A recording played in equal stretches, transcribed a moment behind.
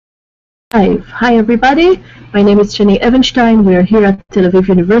Hi everybody, my name is Jenny Evenstein. We are here at Tel-Aviv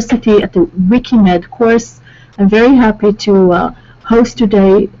University at the Wiki-Med course. I'm very happy to host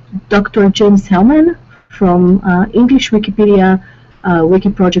today Dr. James Heilman from English Wikipedia,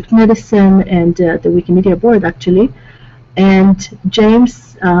 Wiki-Project Medicine, and the Wikimedia board actually. And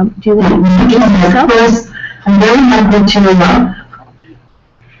James, do you want to introduce yourself? I'm very happy to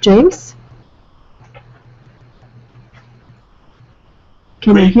James?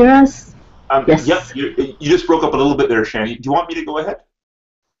 Can you hear us? Yes. Yep, you just broke up a little bit there, Shani. Do you want me to go ahead?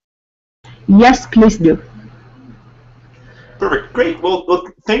 Yes, please do. Perfect. Great. Well,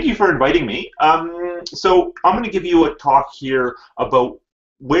 thank you for inviting me. So I'm going to give you a talk here about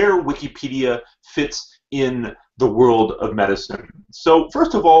where Wikipedia fits in the world of medicine. So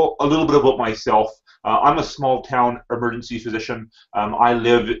first of all, a little bit about myself. I'm a small-town emergency physician. I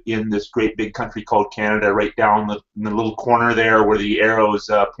live in this great big country called Canada, right down in the little corner there where the arrow is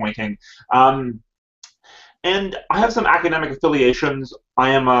pointing. And I have some academic affiliations.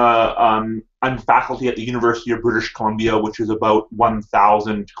 I'm faculty at the University of British Columbia, which is about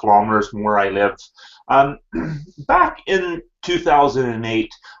 1,000 kilometers from where I live. Back in 2008,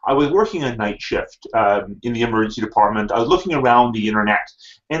 I was working a night shift in the emergency department. I was looking around the internet,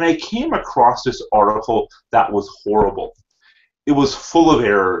 and I came across this article that was horrible. It was full of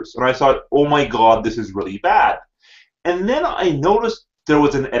errors, and I thought, oh my God, this is really bad. And then I noticed there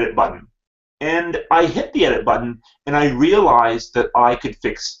was an edit button. And I hit the edit button, and I realized that I could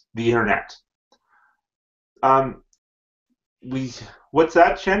fix the internet. What's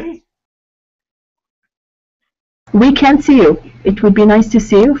that, Jenny? We can't see you. It would be nice to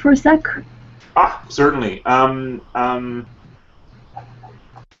see you for a sec. Ah, certainly.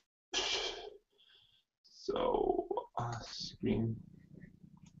 Screen.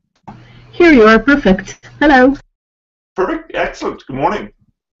 Here you are. Perfect. Hello. Perfect. Excellent. Good morning.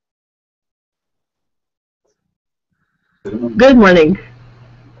 Good morning.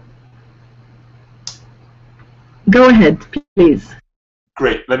 Go ahead, please.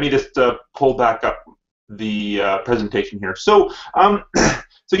 Great. Let me just pull back up the presentation here. So,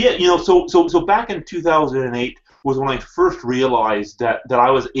 so back in 2008 was when I first realized that I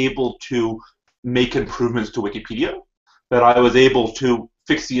was able to make improvements to Wikipedia, that I was able to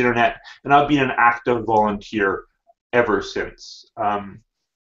fix the internet, and I've been an active volunteer ever since.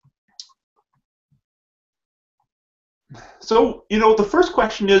 So, the first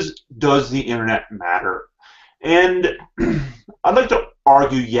question is, does the internet matter? And I'd like to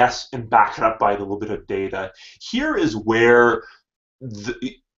argue yes and back it up by a little bit of data. Here is where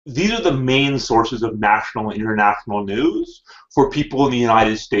these are the main sources of national and international news for people in the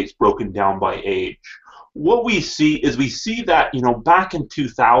United States broken down by age. What we see is that, back in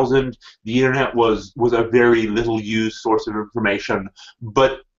 2000, the internet was a very little used source of information,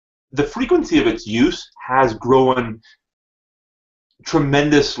 but the frequency of its use has grown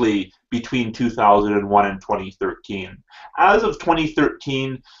tremendously between 2001 and 2013. As of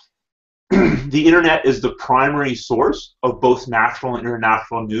 2013, the internet is the primary source of both national and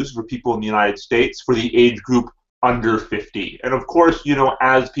international news for people in the United States for the age group under 50. And of course,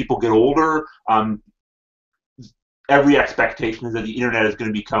 as people get older, every expectation is that the internet is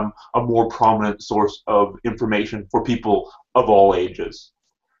going to become a more prominent source of information for people of all ages.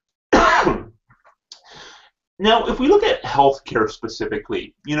 Now, if we look at healthcare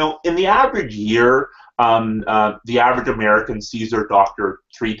specifically, in the average year, the average American sees their doctor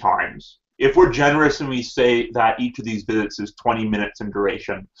 3 times. If we're generous and we say that each of these visits is 20 minutes in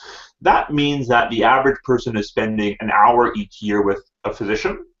duration, that means that the average person is spending an hour each year with a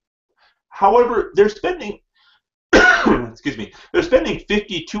physician. However, they're spending, excuse me, they're spending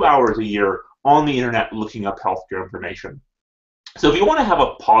 52 hours a year on the internet looking up healthcare information. So if you want to have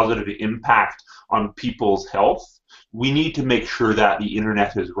a positive impact on people's health, we need to make sure that the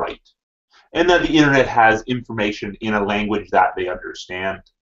internet is right and that the internet has information in a language that they understand.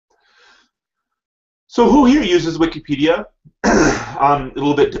 So who here uses Wikipedia? A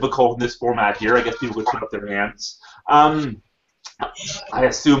little bit difficult in this format here. I guess people would put up their hands. I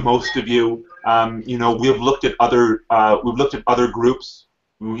assume most of you. We've looked at other groups.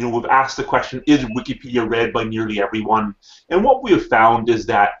 We've asked the question, is Wikipedia read by nearly everyone? And what we have found is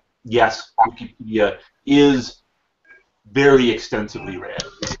that, yes, Wikipedia is very extensively read.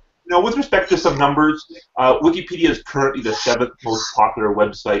 With respect to some numbers, Wikipedia is currently the 7th most popular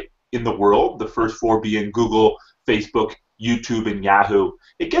website in the world, the first 4 being Google, Facebook, YouTube, and Yahoo.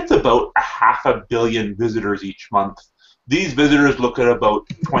 It gets about 500 million visitors each month. These visitors look at about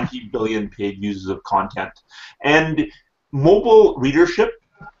 20 billion page views of content. And mobile readership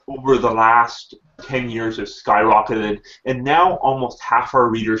over the last 10 years has skyrocketed, and now almost half our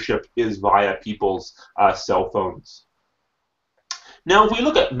readership is via people's cell phones. Now, if we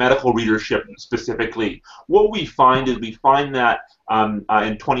look at medical readership specifically, what we find is that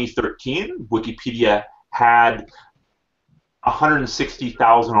in 2013, Wikipedia had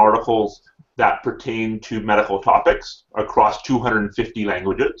 160,000 articles that pertain to medical topics across 250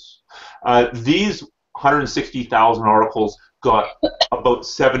 languages. These 160,000 articles got about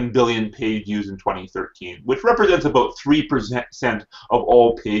 7 billion page views in 2013, which represents about 3% of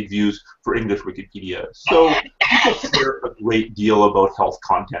all page views for English Wikipedia. So people care a great deal about health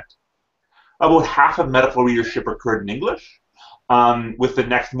content. About half of medical readership occurred in English, with the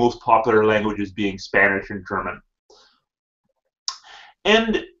next most popular languages being Spanish and German.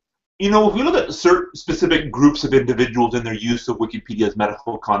 And if we look at certain specific groups of individuals in their use of Wikipedia's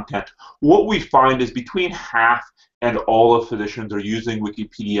medical content, what we find is between half and all of physicians are using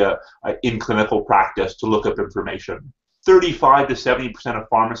Wikipedia in clinical practice to look up information. 35 to 70% of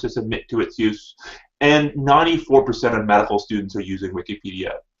pharmacists admit to its use, and 94% of medical students are using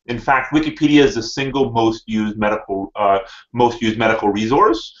Wikipedia. In fact, Wikipedia is the single most used medical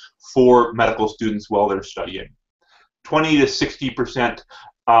resource for medical students while they're studying. 20 to 60%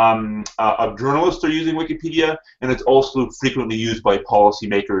 of journalists are using Wikipedia, and it's also frequently used by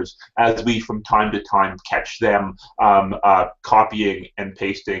policymakers, as we from time to time catch them copying and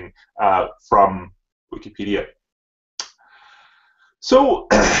pasting from Wikipedia. So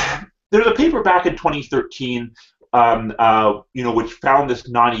there's a paper back in 2013 which found this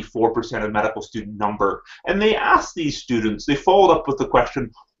 94% of medical student number, and they asked these students, they followed up with the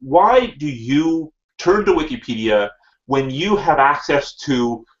question, why do you turn to Wikipedia when you have access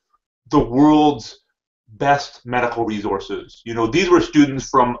to the world's best medical resources? These were students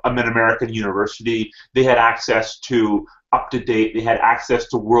from an American university. They had access to up-to-date, they had access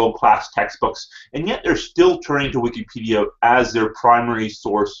to world-class textbooks, and yet they're still turning to Wikipedia as their primary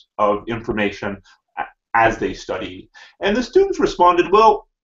source of information as they study. And the students responded, well,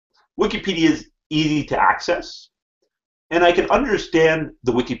 Wikipedia is easy to access, and I can understand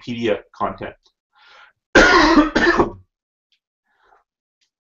the Wikipedia content.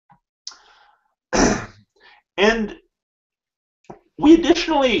 And we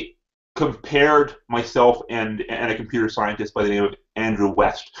additionally compared, myself and a computer scientist by the name of Andrew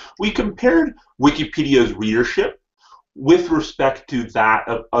West, we compared Wikipedia's readership with respect to that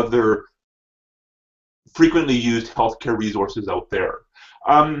of other frequently used healthcare resources out there.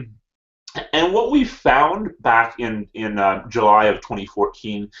 And what we found back in July of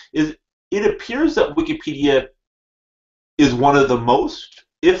 2014 is it appears that Wikipedia is one of the most,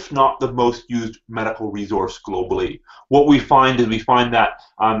 if not the most used medical resource globally. What we find is that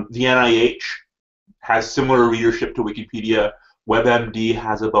the NIH has similar readership to Wikipedia. WebMD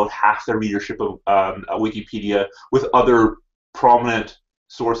has about half the readership of Wikipedia, with other prominent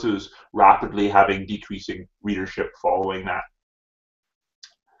sources rapidly having decreasing readership following that.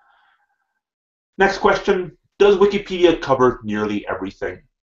 Next question, does Wikipedia cover nearly everything?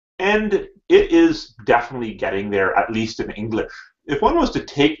 And it is definitely getting there, at least in English. If one was to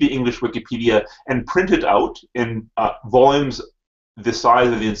take the English Wikipedia and print it out in volumes the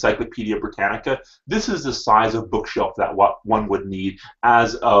size of the Encyclopedia Britannica, this is the size of bookshelf that one would need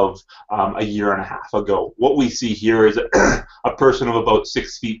as of a year and a half ago. What we see here is a person of about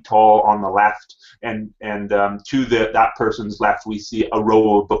 6 feet tall on the left, and to that person's left we see a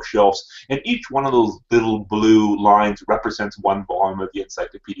row of bookshelves, and each one of those little blue lines represents one volume of the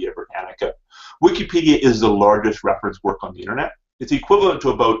Encyclopedia Britannica. Wikipedia is the largest reference work on the internet. It's equivalent to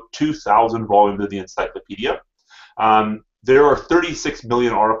about 2,000 volumes of the encyclopedia. There are 36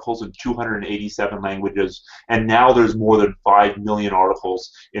 million articles in 287 languages, and now there's more than 5 million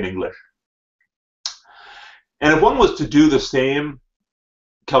articles in English. And if one was to do the same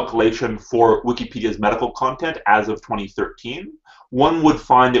calculation for Wikipedia's medical content as of 2013, one would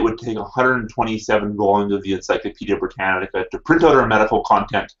find it would take 127 volumes of the Encyclopedia Britannica to print out our medical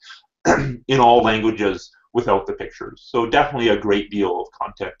content in all languages without the pictures. So definitely a great deal of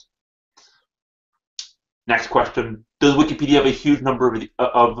content. Next question, does Wikipedia have a huge number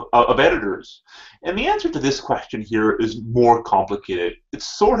of editors? And the answer to this question here is more complicated.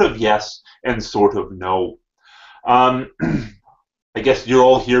 It's sort of yes and sort of no. I guess you're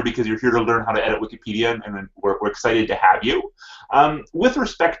all here because you're here to learn how to edit Wikipedia, and we're excited to have you. With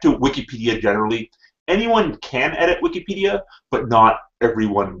respect to Wikipedia generally, anyone can edit Wikipedia, but not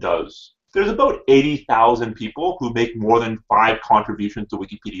everyone does. There's about 80,000 people who make more than 5 contributions to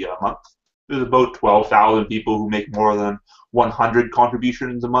Wikipedia a month. There's about 12,000 people who make more than 100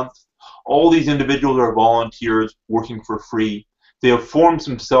 contributions a month. All these individuals are volunteers working for free. They have formed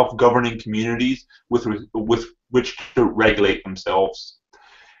some self-governing communities with which to regulate themselves.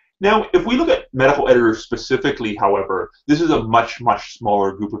 Now, if we look at medical editors specifically, however, this is a much, much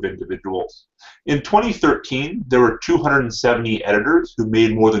smaller group of individuals. In 2013, there were 270 editors who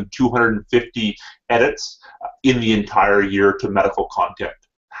made more than 250 edits in the entire year to medical content.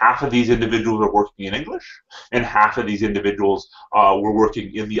 Half of these individuals are working in English, and half of these individuals were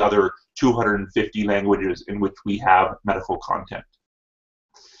working in the other 250 languages in which we have medical content.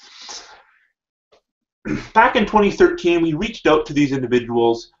 Back in 2013, we reached out to these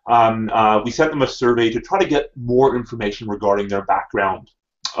individuals. We sent them a survey to try to get more information regarding their background.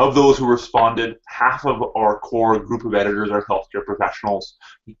 Of those who responded, half of our core group of editors are healthcare professionals,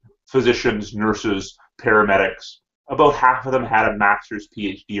 physicians, nurses, paramedics. About half of them had a master's,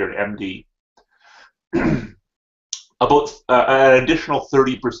 PhD, or MD. About an additional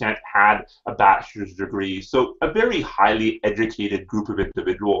 30% had a bachelor's degree, so a very highly educated group of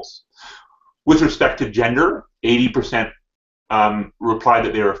individuals. With respect to gender, 80% replied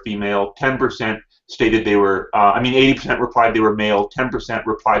that they were female, 10% stated they were, 80% replied they were male, 10%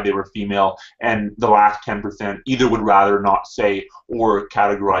 replied they were female, and the last 10% either would rather not say or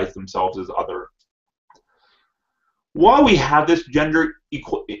categorize themselves as other. While we have this gender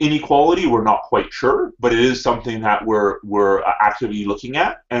inequality, we're not quite sure, but it is something that we're actively looking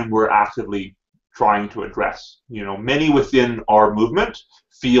at and we're actively trying to address. You know, many within our movement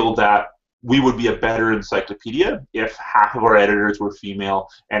feel that we would be a better encyclopedia if half of our editors were female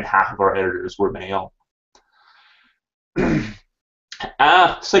and half of our editors were male.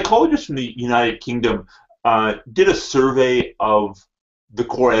 Psychologists from the United Kingdom did a survey of the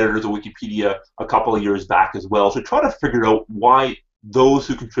core editors of Wikipedia a couple of years back as well to try to figure out why those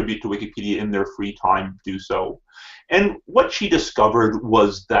who contribute to Wikipedia in their free time do so. And what she discovered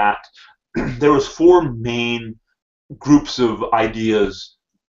was that there was 4 main groups of ideas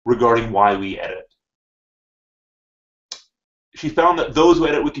regarding why we edit. She found that those who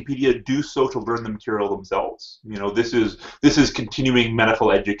edit Wikipedia do so to learn the material themselves. You know, this is continuing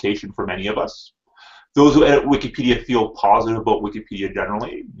medical education for many of us. Those who edit Wikipedia feel positive about Wikipedia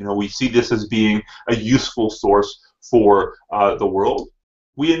generally. You know, we see this as being a useful source for the world.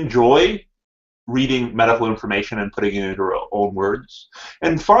 We enjoy reading medical information and putting it into our own words.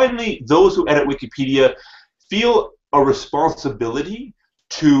 And finally, those who edit Wikipedia feel a responsibility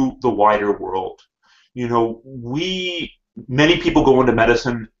to the wider world. You know, many people go into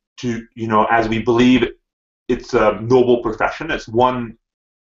medicine to, you know, as we believe it's a noble profession. It's one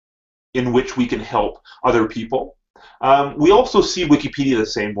in which we can help other people. We also see Wikipedia the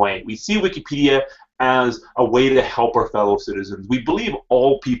same way. We see Wikipedia as a way to help our fellow citizens. We believe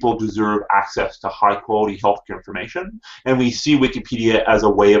all people deserve access to high-quality healthcare information, and we see Wikipedia as a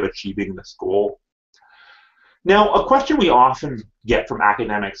way of achieving this goal. Now, a question we often get from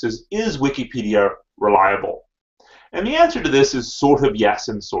academics is Wikipedia reliable? And the answer to this is sort of yes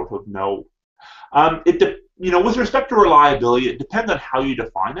and sort of no. With respect to reliability, it depends on how you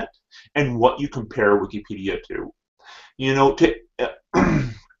define it and what you compare Wikipedia to. You know,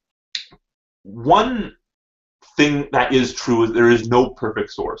 one thing that is true is there is no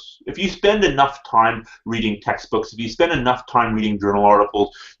perfect source. If you spend enough time reading textbooks, if you spend enough time reading journal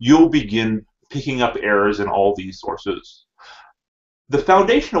articles, you'll begin picking up errors in all these sources. The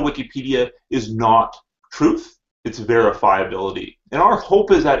foundation of Wikipedia is not truth, it's verifiability. And our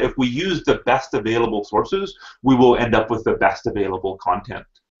hope is that if we use the best available sources, we will end up with the best available content.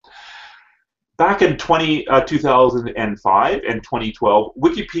 Back in 2005 and 2012,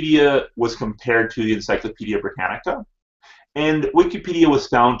 Wikipedia was compared to the Encyclopedia Britannica, and Wikipedia was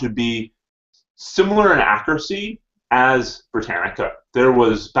found to be similar in accuracy as Britannica. There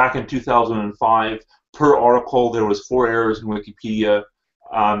was, back in 2005, per article, there was 4 errors in Wikipedia,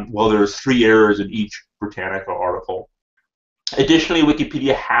 while there was 3 errors in each Britannica article. Additionally,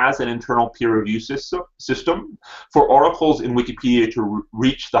 Wikipedia has an internal peer review system for articles in Wikipedia to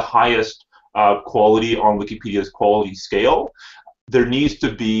reach the highest quality on Wikipedia's quality scale. There needs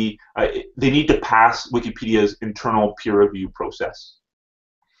to be, they need to pass Wikipedia's internal peer review process.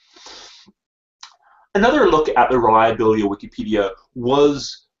 Another look at the reliability of Wikipedia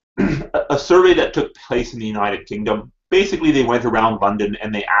was a survey that took place in the United Kingdom. Basically, they went around London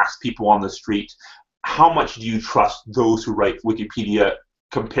and they asked people on the street, how much do you trust those who write Wikipedia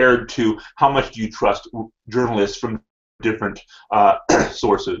compared to how much do you trust journalists from different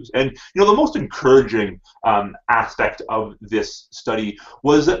sources? And you know, the most encouraging aspect of this study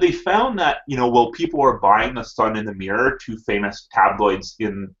was that they found that, you know, while people are buying The Sun and The Mirror, 2 famous tabloids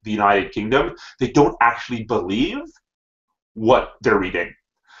in the United Kingdom, they don't actually believe what they're reading.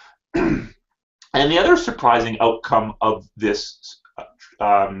 And the other surprising outcome of this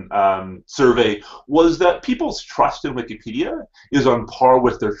survey was that people's trust in Wikipedia is on par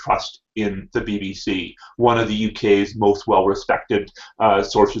with their trust in the BBC, one of the UK's most well-respected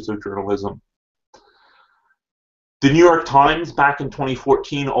sources of journalism. The New York Times, back in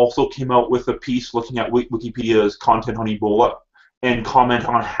 2014, also came out with a piece looking at Wikipedia's content on Ebola and comment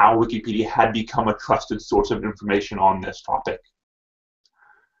on how Wikipedia had become a trusted source of information on this topic.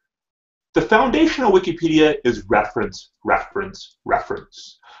 The foundation of Wikipedia is reference, reference,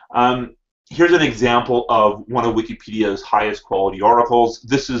 reference. Here's an example of one of Wikipedia's highest quality articles.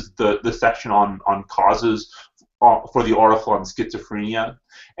 This is the section on causes for the article on schizophrenia.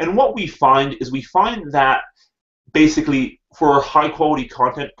 And what we find is that basically, for high-quality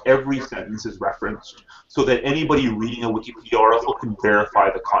content, every sentence is referenced so that anybody reading a Wikipedia article can verify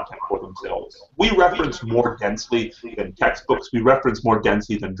the content for themselves. We reference more densely than textbooks. We reference more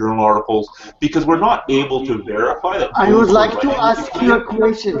densely than journal articles because we're not able to verify that. I would like to ask you a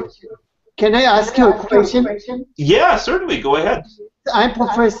question. Can I ask you a question? Yeah, certainly. Go ahead. I'm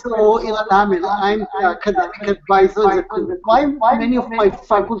Professor Ilan Hamel. I'm the academic advisor in the college. Why many of my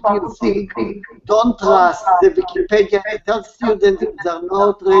faculty don't trust the Wikipedia and tell students if they're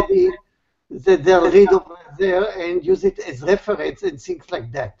not ready that they'll read over there and use it as reference and things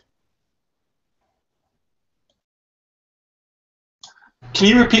like that? Can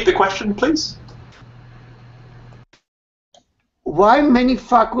you repeat the question, please? Why many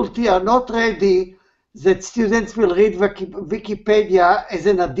faculty are not ready that students will read Wikipedia as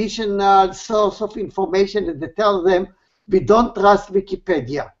an additional source of information, and they tell them, we don't trust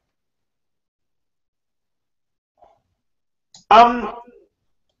Wikipedia? I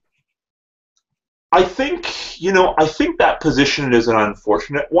think that position is an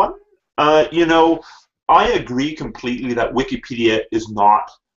unfortunate one. I agree completely that Wikipedia is not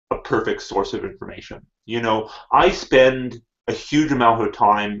a perfect source of information. I spend a huge amount of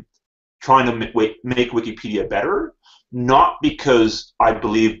time trying to make Wikipedia better, not because I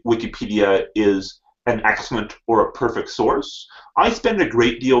believe Wikipedia is an excellent or a perfect source. I spend a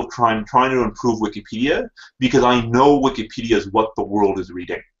great deal of time trying to improve Wikipedia because I know Wikipedia is what the world is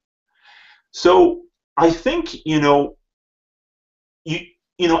reading. So I think, as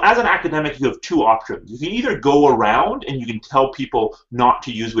an academic, you have two options. You can either go around and you can tell people not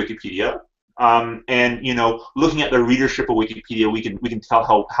to use Wikipedia, and looking at the readership of Wikipedia, we can tell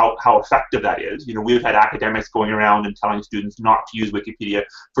how effective that is. We've had academics going around and telling students not to use Wikipedia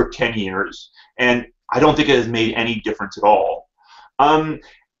for 10 years, and I don't think it has made any difference at all.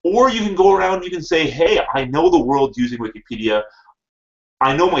 Or you can go around and you can say, hey, I know the world's using Wikipedia.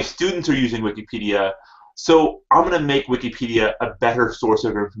 I know my students are using Wikipedia, so I'm going to make Wikipedia a better source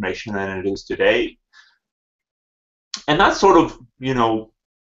of information than it is today. And that's sort of,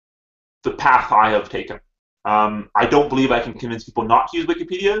 the path I have taken. I don't believe I can convince people not to use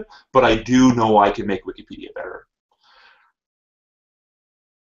Wikipedia, but I do know I can make Wikipedia better.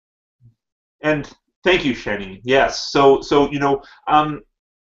 And thank you, Shani. Yes. So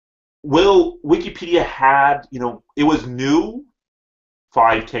Will Wikipedia had, it was new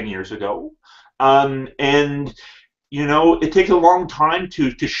 5-10 years ago, and it takes a long time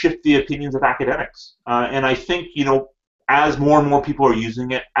to shift the opinions of academics. And I think, as more and more people are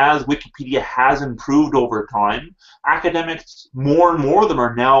using it, as Wikipedia has improved over time, academics, more and more of them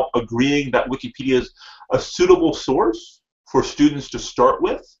are now agreeing that Wikipedia is a suitable source for students to start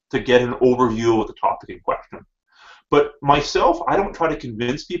with to get an overview of the topic in question. But myself, I don't try to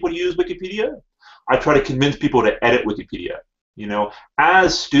convince people to use Wikipedia. I try to convince people to edit Wikipedia.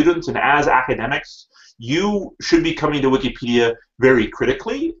 As students and as academics, you should be coming to Wikipedia very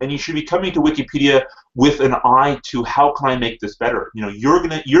critically, and you should be coming to Wikipedia with an eye to how can I make this better. You're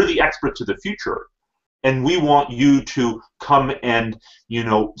the experts of the future, and we want you to come and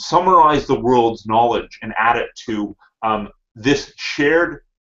summarize the world's knowledge and add it to this shared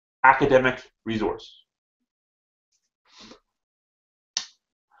academic resource.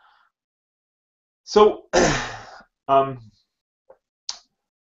 So,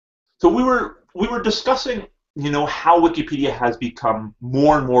 we were discussing, how Wikipedia has become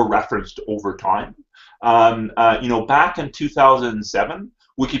more and more referenced over time. Back in 2007,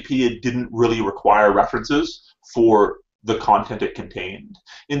 Wikipedia didn't really require references for the content it contained.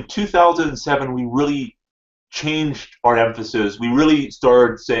 In 2007, we really changed our emphasis. We really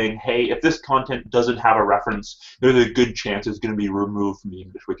started saying, hey, if this content doesn't have a reference, there's a good chance it's going to be removed from the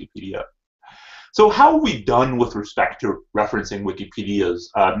English Wikipedia. So how are we done with respect to referencing Wikipedia's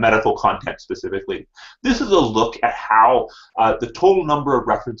medical content specifically? This is a look at how the total number of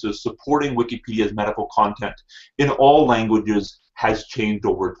references supporting Wikipedia's medical content in all languages has changed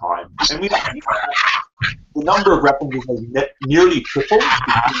over time. And we see that the number of references has nearly tripled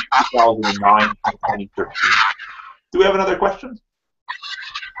between 2009 and 2013. Do we have another question?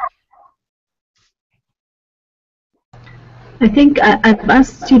 I think I've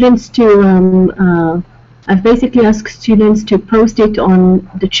asked students to, I've basically asked students to post it on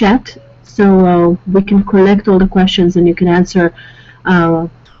the chat so we can collect all the questions and you can answer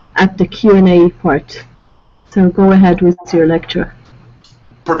at the Q&A part. So go ahead with your lecture.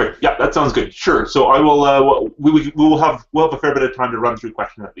 Perfect. Yeah, that sounds good. Sure. So I will. We'll have a fair bit of time to run through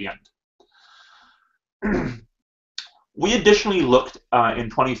questions at the end. We additionally looked in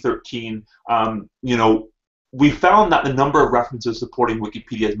 2013. We found that the number of references supporting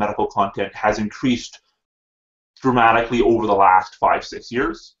Wikipedia's medical content has increased dramatically over the last 5-6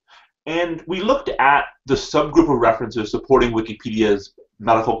 years. And we looked at the subgroup of references supporting Wikipedia's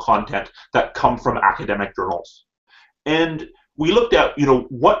medical content that come from academic journals. And we looked at,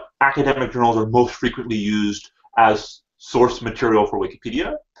 what academic journals are most frequently used as source material for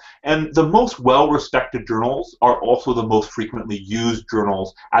Wikipedia. And the most well-respected journals are also the most frequently used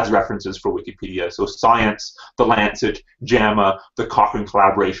journals as references for Wikipedia. So Science, The Lancet, JAMA, the Cochrane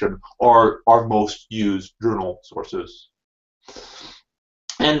Collaboration are our most used journal sources.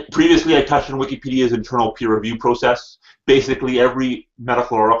 And previously I touched on Wikipedia's internal peer review process. Basically every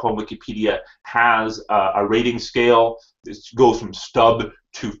medical article on Wikipedia has a rating scale. This goes from stub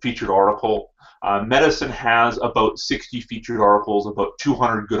to featured article. Medicine has about 60 featured articles, about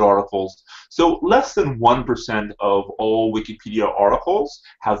 200 good articles. So less than 1% of all Wikipedia articles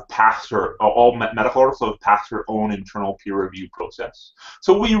have passed, or all medical articles have passed their own internal peer review process.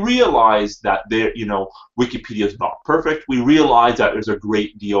 So we realize that Wikipedia is not perfect. We realize that there's a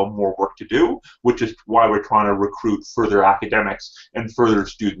great deal more work to do, which is why we're trying to recruit further academics and further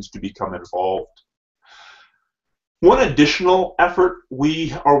students to become involved. One additional effort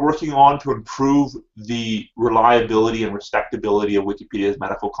we are working on to improve the reliability and respectability of Wikipedia's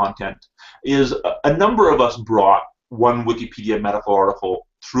medical content is a number of us brought one Wikipedia medical article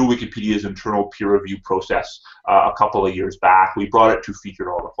through Wikipedia's internal peer review process a couple of years back. We brought it to featured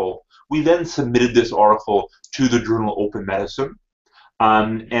article. We then submitted this article to the journal Open Medicine,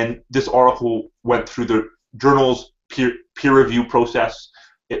 and this article went through the journal's peer review process.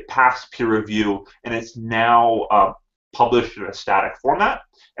 It passed peer review, and it's now published in a static format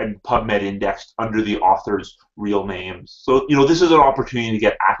and PubMed indexed under the author's real names. So, this is an opportunity to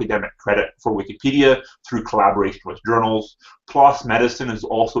get academic credit for Wikipedia through collaboration with journals. PLOS Medicine is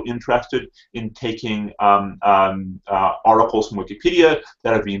also interested in taking articles from Wikipedia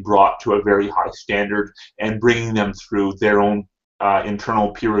that have been brought to a very high standard and bringing them through their own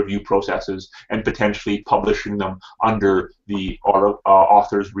internal peer review processes and potentially publishing them under the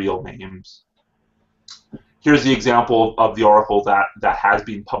author's real names. Here's the example of the article that has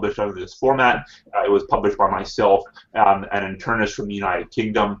been published under this format. It was published by myself, an internist from the United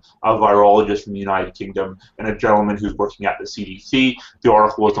Kingdom, a virologist from the United Kingdom, and a gentleman who's working at the CDC. The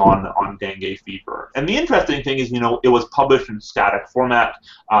article was on dengue fever. And the interesting thing is, it was published in static format.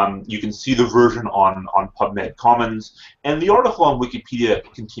 You can see the version on PubMed Commons. And the article on Wikipedia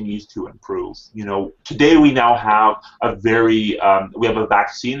continues to improve. Today we now have we have a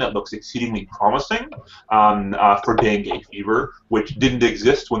vaccine that looks exceedingly promising for dengue fever, which didn't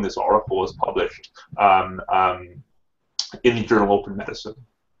exist when this article was published in the journal Open Medicine.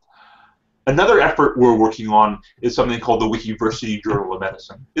 Another effort we're working on is something called the Wikiversity Journal of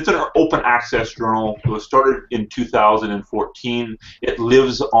Medicine. It's an open access journal. It was started in 2014. It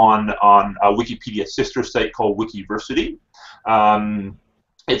lives on a Wikipedia sister site called Wikiversity.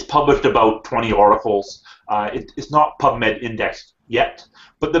 It's published about 20 articles. It's not PubMed indexed yet,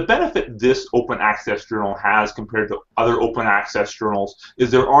 but the benefit this open access journal has compared to other open access journals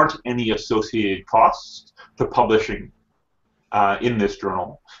is there aren't any associated costs to publishing in this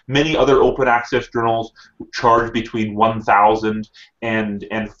journal. Many other open access journals charge between $1,000 and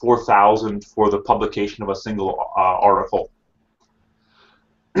 $4,000 for the publication of a single article.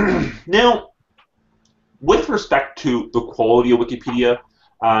 Now, with respect to the quality of Wikipedia,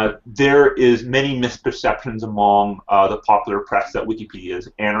 there is many misperceptions among the popular press that Wikipedia is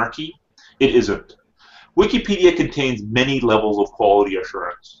anarchy. It isn't. Wikipedia contains many levels of quality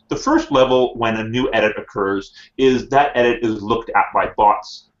assurance. The first level, when a new edit occurs, is that edit is looked at by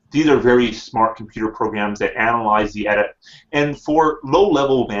bots. These are very smart computer programs that analyze the edit. And for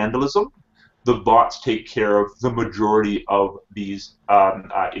low-level vandalism, the bots take care of the majority of these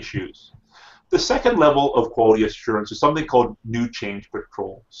issues. The second level of quality assurance is something called new change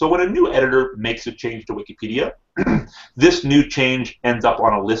control. So when a new editor makes a change to Wikipedia, this new change ends up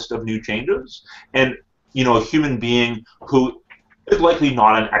on a list of new changes, and a human being who is likely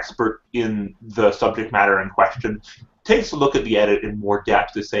not an expert in the subject matter in question, takes a look at the edit in more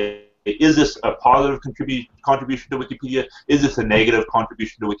depth to say, is this a positive contribution to Wikipedia? Is this a negative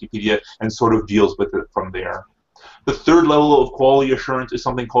contribution to Wikipedia? And sort of deals with it from there. The third level of quality assurance is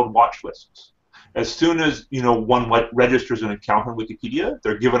something called watch lists. As soon as one registers an account on Wikipedia,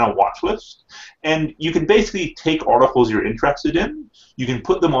 they're given a watch list, and you can basically take articles you're interested in. You can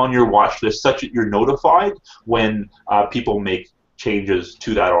put them on your watch list such that you're notified when people make changes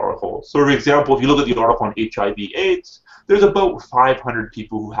to that article. So, for example, if you look at the article on HIV/AIDS, there's about 500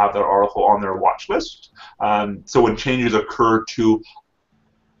 people who have that article on their watch list. So when changes occur to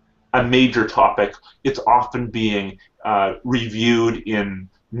a major topic, it's often being reviewed in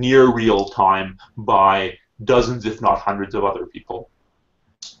near real time by dozens, if not hundreds, of other people.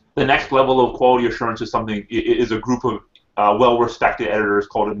 The next level of quality assurance is a group of well-respected editors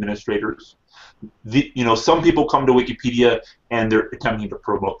called administrators. Some people come to Wikipedia and they're attempting to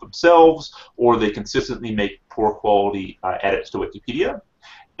promote themselves, or they consistently make poor quality edits to Wikipedia.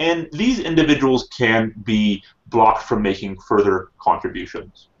 And these individuals can be blocked from making further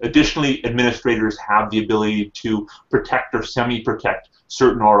contributions. Additionally, administrators have the ability to protect or semi-protect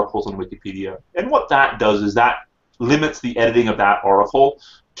certain articles on Wikipedia. And what that does is that limits the editing of that article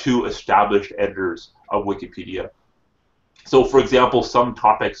to established editors of Wikipedia. So, for example, some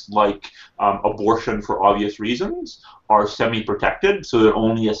topics like abortion for obvious reasons are semi-protected, so that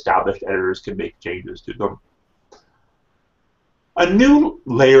only established editors can make changes to them. A new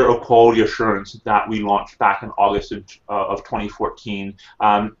layer of quality assurance that we launched back in August of 2014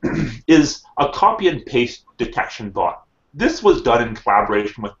 is a copy and paste detection bot. This was done in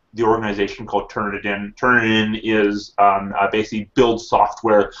collaboration with the organization called Turnitin. Turnitin is basically builds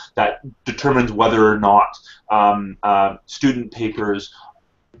software that determines whether or not student papers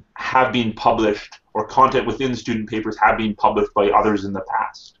have been published, or content within student papers have been published by others in the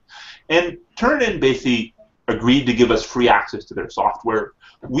past. And Turnitin basically agreed to give us free access to their software.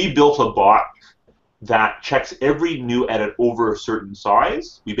 We built a bot that checks every new edit over a certain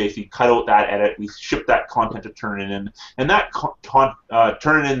size. We basically cut out that edit, we ship that content to Turnitin, and that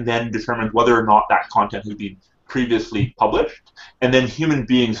Turnitin then determines whether or not that content has been previously published, and then human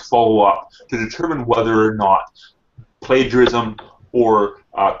beings follow up to determine whether or not plagiarism or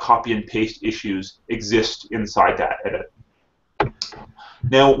copy and paste issues exist inside that edit.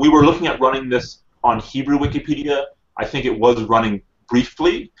 Now, we were looking at running this on Hebrew Wikipedia. I think it was running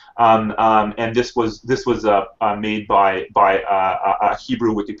briefly, and this was made by a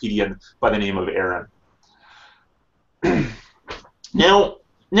Hebrew Wikipedian by the name of Aaron. Now,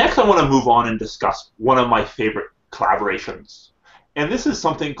 next I want to move on and discuss one of my favorite collaborations, and this is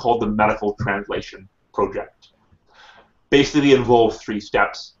something called the Medical Translation Project. Basically, it involves 3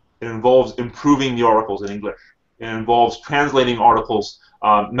 steps. It involves improving the articles in English. It involves translating articles,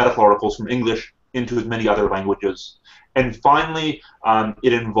 medical articles, from English into as many other languages. And finally,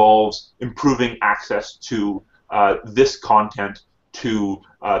 it involves improving access to this content to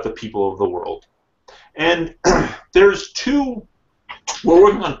the people of the world. And we're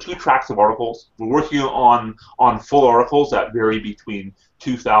working on 2 tracks of articles. We're working on full articles that vary between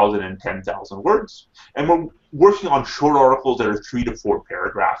 2,000 and 10,000 words. And we're working on short articles that are 3 to 4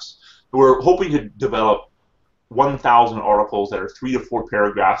 paragraphs. We're hoping to develop 1,000 articles that are 3 to 4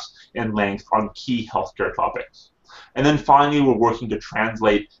 paragraphs in length on key healthcare topics. And then finally, we're working to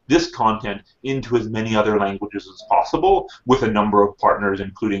translate this content into as many other languages as possible with a number of partners,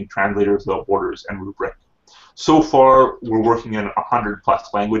 including Translators Without Borders and Rubric. So far, we're working in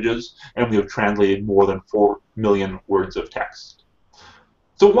 100+ languages, and we have translated more than 4 million words of text.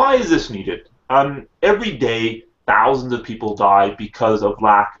 So why is this needed? Every day, thousands of people die because of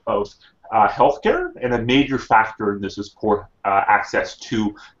lack of healthcare, and a major factor in this is poor access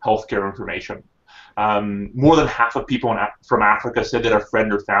to healthcare information. More than half of people from Africa said that a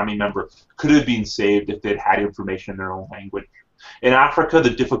friend or family member could have been saved if they'd had information in their own language. In Africa, the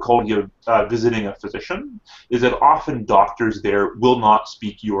difficulty of visiting a physician is that often doctors there will not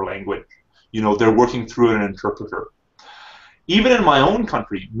speak your language. They're working through an interpreter. Even in my own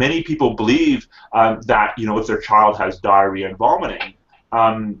country, many people believe that if their child has diarrhea and vomiting,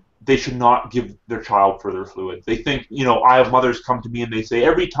 they should not give their child further fluids. They think, I have mothers come to me and they say,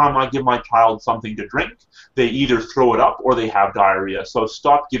 every time I give my child something to drink, they either throw it up or they have diarrhea, so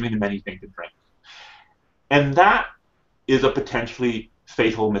stop giving them anything to drink. And that is a potentially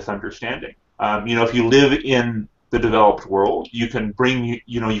fatal misunderstanding. If you live in the developed world, you can bring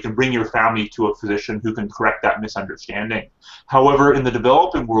your family to a physician who can correct that misunderstanding. However, in the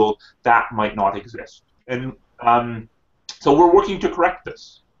developing world, that might not exist. And so we're working to correct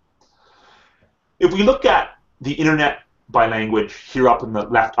this. If we look at the internet by language here up in the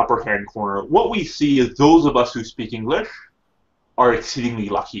left upper hand corner, what we see is those of us who speak English are exceedingly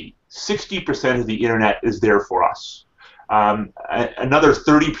lucky. 60% of the internet is there for us. Another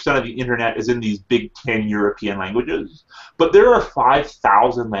 30% of the internet is in these big 10 European languages. But there are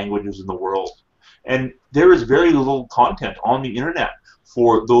 5,000 languages in the world. And there is very little content on the internet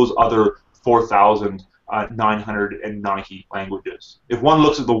for those other 4,990 languages. If one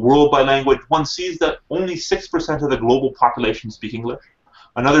looks at the world by language, one sees that only 6% of the global population speak English.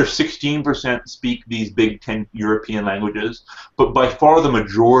 Another 16% speak these big 10 European languages, but by far the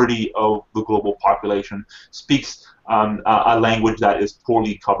majority of the global population speaks a language that is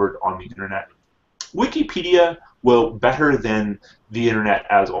poorly covered on the internet. Wikipedia, well, better than the internet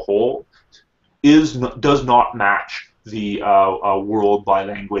as a whole, does not match the world by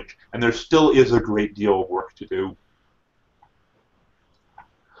language, and there still is a great deal of work to do.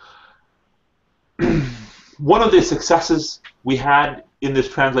 One of the successes we had in this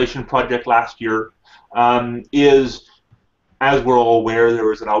translation project last year is, as we're all aware, there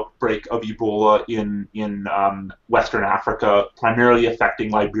was an outbreak of Ebola in Western Africa, primarily affecting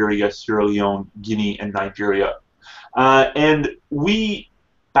Liberia, Sierra Leone, Guinea, and Nigeria. And we,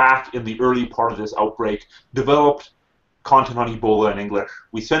 back in the early part of this outbreak, developed content on Ebola in English.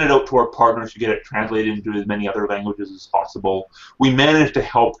 We sent it out to our partners to get it translated into as many other languages as possible. We managed to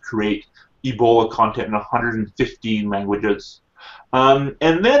help create Ebola content in 115 languages. And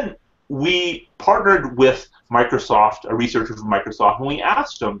then we partnered with Microsoft, a researcher from Microsoft, and we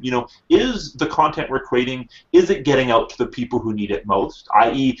asked them, you know, is the content we're creating, is it getting out to the people who need it most?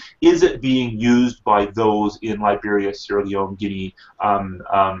 I.e., is it being used by those in Liberia, Sierra Leone, Guinea?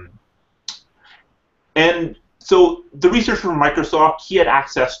 And so the researcher from Microsoft, he had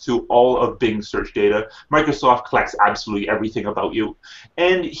access to all of Bing's search data. Microsoft collects absolutely everything about you.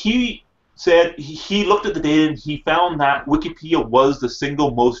 And he said he looked at the data and he found that Wikipedia was the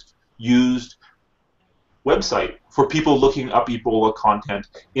single most used website for people looking up Ebola content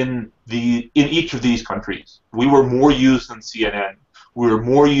in each of these countries. We were more used than CNN, we were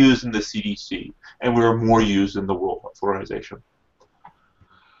more used than the CDC, and we were more used than the World Health Organization.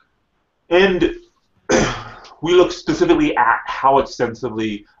 And we looked specifically at how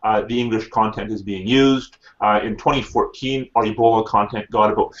extensively the English content is being used. In 2014, our Ebola content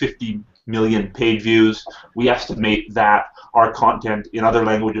got about 50 million page views. We estimate that our content in other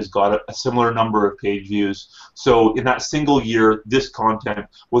languages got a similar number of page views. So in that single year, this content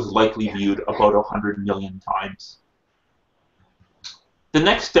was likely viewed about 100 million times. The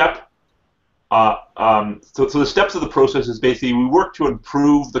next step, so the steps of the process is basically we work to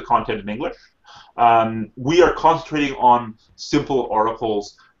improve the content in English. We are concentrating on simple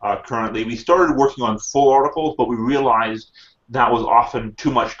articles currently. We started working on full articles, but we realized that was often too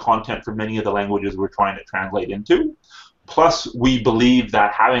much content for many of the languages we're trying to translate into. Plus, we believe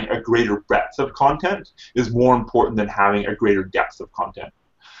that having a greater breadth of content is more important than having a greater depth of content.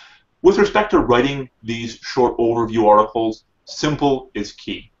 With respect to writing these short overview articles, simple is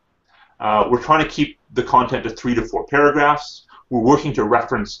key. We're trying to keep the content to 3 to 4 paragraphs. We're working to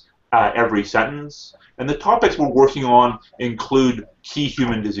reference every sentence. And the topics we're working on include key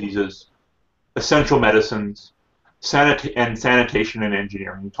human diseases, essential medicines, sanitation and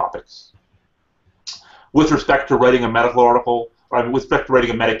engineering topics. With respect to writing a medical article, with respect to writing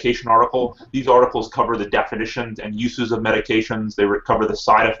a medication article, these articles cover the definitions and uses of medications. They cover the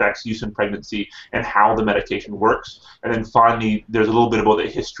side effects, use in pregnancy, and how the medication works. And then finally, there's a little bit about the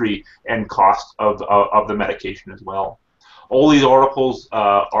history and cost of the medication as well. All these articles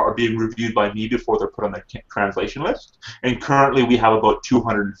are being reviewed by me before they're put on the translation list. And currently we have about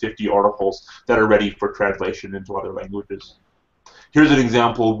 250 articles that are ready for translation into other languages. Here's an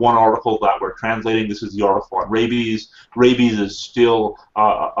example of one article that we're translating. This is the article on rabies. Rabies is still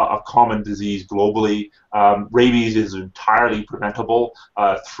a common disease globally. Rabies is entirely preventable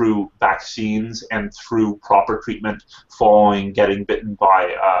through vaccines and through proper treatment following getting bitten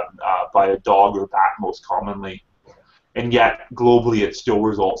by a dog or bat most commonly. And yet, globally, it still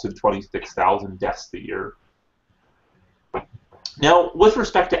results in 26,000 deaths a year. Now, with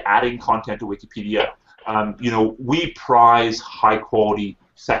respect to adding content to Wikipedia, you know, we prize high-quality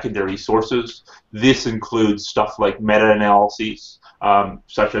secondary sources. This includes stuff like meta-analyses,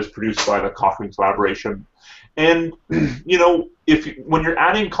 such as produced by the Cochrane Collaboration. And, you know, when you're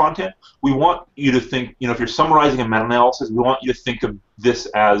adding content, we want you to think, you know, if you're summarizing a meta-analysis, we want you to think of this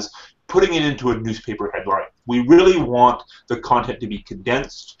as putting it into a newspaper headline. We really want the content to be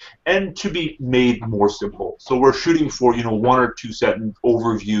condensed and to be made more simple. So we're shooting for, you know, 1 or 2 sentence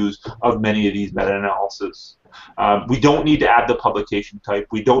overviews of many of these meta-analyses. We don't need to add the publication type.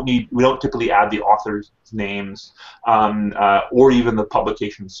 We don't typically add the author's names or even the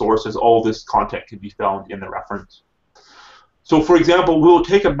publication sources. All this content can be found in the reference. So, for example, we'll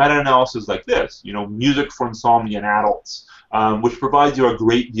take a meta-analysis like this, music for insomnia in adults, which provides you a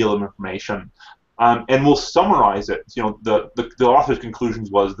great deal of information. And we'll summarize it. The author's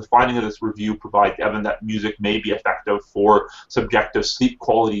conclusions was the finding of this review provides evidence that music may be effective for subjective sleep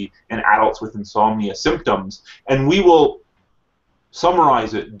quality in adults with insomnia symptoms. And we will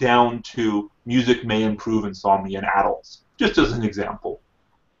summarize it down to music may improve insomnia in adults, just as an example.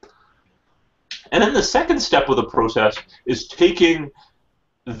 And then the second step of the process is taking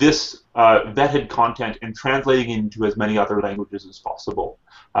this vetted content and translating it into as many other languages as possible.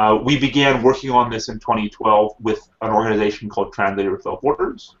 We began working on this in 2012 with an organization called Translators Without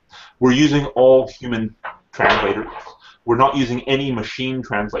Borders. We're using all human translators. We're not using any machine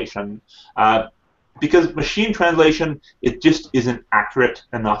translation because machine translation, it just isn't accurate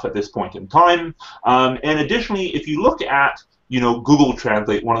enough at this point in time. And additionally, if you look at Google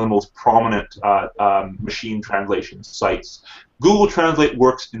Translate, one of the most prominent machine translation sites, Google Translate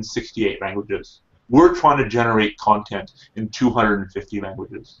works in 68 languages. We're trying to generate content in 250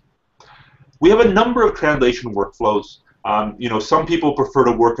 languages. We have a number of translation workflows. Some people prefer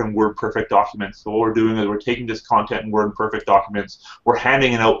to work in WordPerfect documents. So what we're doing is we're taking this content in WordPerfect documents, we're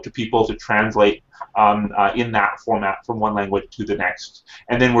handing it out to people to translate in that format from one language to the next,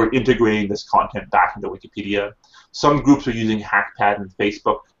 and then we're integrating this content back into Wikipedia. Some groups are using Hackpad and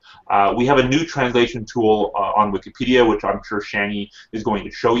Facebook. We have a new translation tool on Wikipedia, which I'm sure Shani is going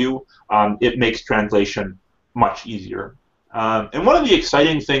to show you. It makes translation much easier. And one of the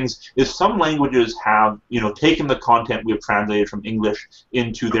exciting things is some languages have, taken the content we have translated from English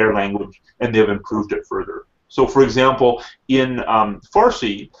into their language, and they've improved it further. So, for example, in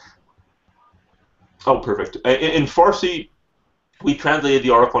Farsi, in Farsi, we translated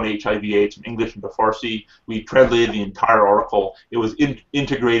the article on HIV/AIDS from English into Farsi. We translated the entire article. It was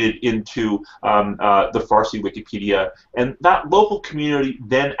integrated into the Farsi Wikipedia. And that local community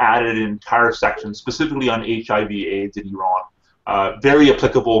then added an entire section specifically on HIV/AIDS in Iran. Very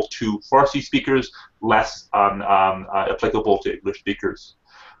applicable to Farsi speakers, less applicable to English speakers.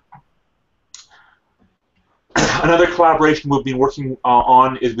 Another collaboration we've been working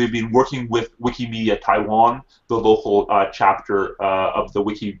on is we've been working with Wikimedia Taiwan, the local chapter of the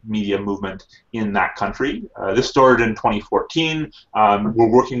Wikimedia movement in that country. This started in 2014. We're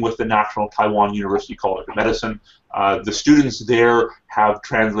working with the National Taiwan University College of Medicine. The students there have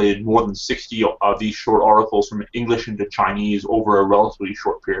translated more than 60 of these short articles from English into Chinese over a relatively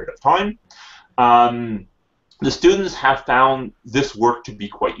short period of time. The students have found this work to be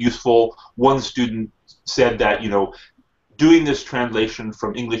quite useful. One student said that, doing this translation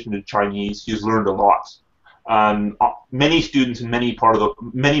from English into Chinese, he's learned a lot. Many students in many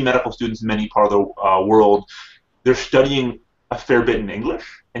medical students in many parts of the world, they're studying a fair bit in English,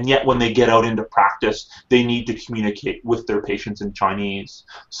 and yet when they get out into practice, they need to communicate with their patients in Chinese.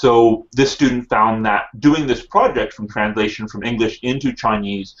 So this student found that doing this project from translation from English into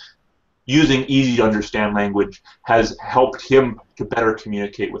Chinese using easy-to-understand language has helped him to better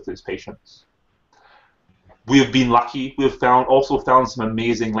communicate with his patients. We have been lucky. We have also found some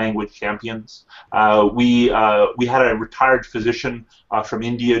amazing language champions. We had a retired physician from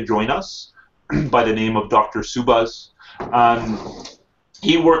India join us by the name of Dr. Subhas.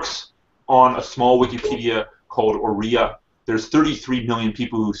 He works on a small Wikipedia called Oriya. There's 33 million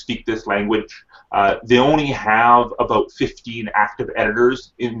people who speak this language. They only have about 15 active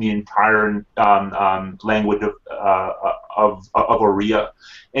editors in the entire language of Oriya.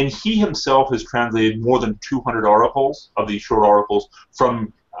 And he himself has translated more than 200 articles of these short articles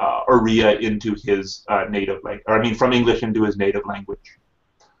from Oriya into his native language, from English into his native language.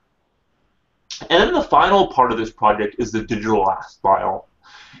 And then the final part of this project is the digital last mile.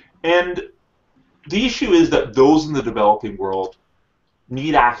 And the issue is that those in the developing world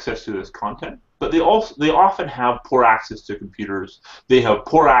need access to this content, but they often have poor access to computers. They have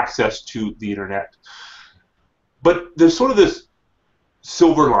poor access to the internet. But there's sort of this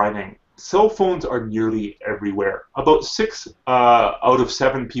silver lining. Cell phones are nearly everywhere. About 6 out of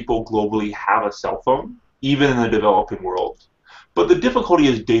 7 people globally have a cell phone, even in the developing world. But the difficulty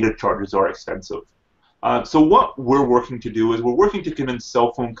is data charges are expensive. So what we're working to do is we're working to convince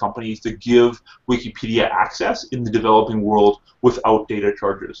cell phone companies to give Wikipedia access in the developing world without data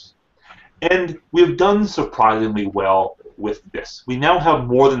charges. And we've done surprisingly well with this. We now have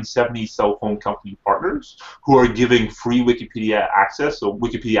more than 70 cell phone company partners who are giving free Wikipedia access, so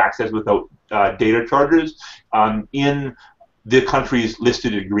Wikipedia access without data charges, in the countries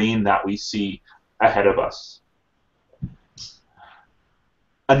listed in green that we see ahead of us.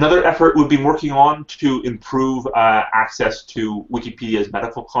 Another effort we've been working on to improve access to Wikipedia's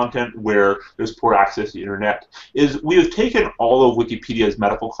medical content where there's poor access to the internet is we have taken all of Wikipedia's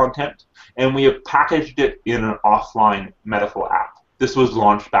medical content and we have packaged it in an offline medical app. This was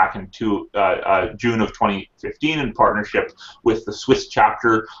launched back in June of 2015 in partnership with the Swiss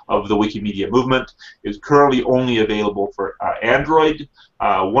chapter of the Wikimedia movement. It is currently only available for Android.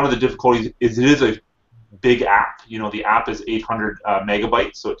 One of the difficulties is it is a big app. You know, the app is 800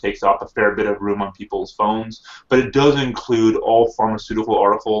 megabytes, so it takes up a fair bit of room on people's phones. But it does include all pharmaceutical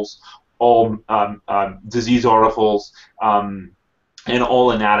articles, all disease articles, and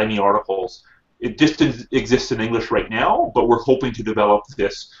all anatomy articles. It just exists in English right now, but we're hoping to develop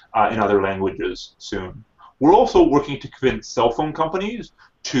this in other languages soon. We're also working to convince cell phone companies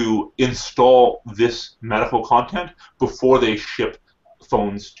to install this medical content before they ship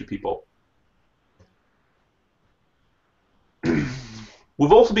phones to people.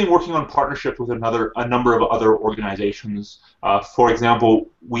 We've also been working on partnerships with a number of other organizations. For example,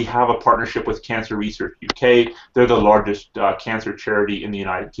 we have a partnership with Cancer Research UK. They're the largest cancer charity in the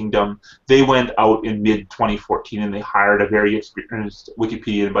United Kingdom. They went out in mid-2014 and they hired a very experienced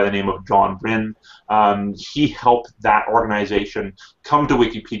Wikipedian by the name of John Bryn. He helped that organization come to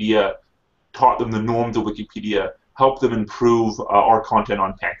Wikipedia, taught them the norms of Wikipedia, help them improve our content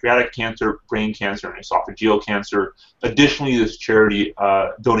on pancreatic cancer, brain cancer, and esophageal cancer. Additionally, this charity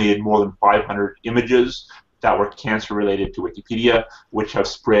donated more than 500 images that were cancer-related to Wikipedia, which have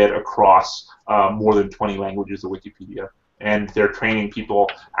spread across more than 20 languages of Wikipedia. And they're training people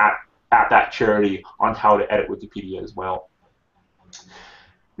at that charity on how to edit Wikipedia as well.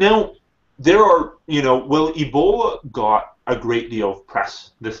 Now, there are, well, Ebola got a great deal of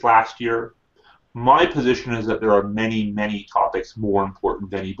press this last year. My position is that there are many, many topics more important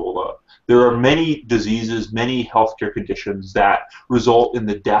than Ebola. There are many diseases, many healthcare conditions that result in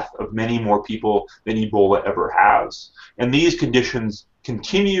the death of many more people than Ebola ever has. And these conditions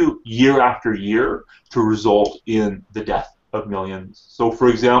continue year after year to result in the death of millions. So, for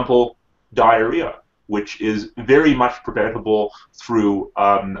example, diarrhea, which is very much preventable through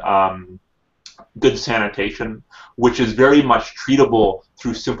good sanitation, which is very much treatable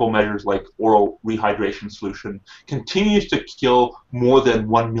through simple measures like oral rehydration solution, continues to kill more than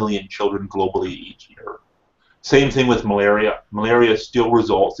 1 million children globally each year. Same thing with malaria. Malaria still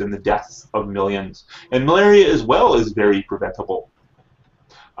results in the deaths of millions. And malaria as well is very preventable,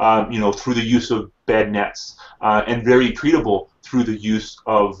 through the use of bed nets, and very treatable through the use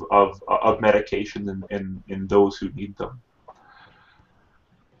of medication in those who need them.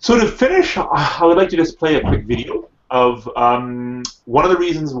 So to finish, I would like to just play a quick video of one of the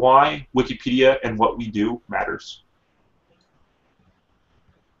reasons why Wikipedia and what we do matters.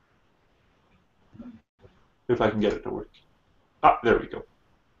 If I can get it to work. Ah, there we go.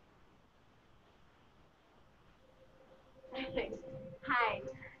 Hi,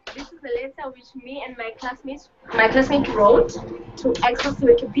 this is a letter which me and my classmate wrote to access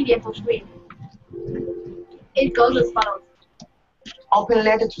Wikipedia for free. It goes as follows. Open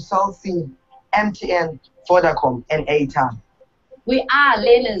letter to Cell C, MTN, Vodacom, and ATA. We are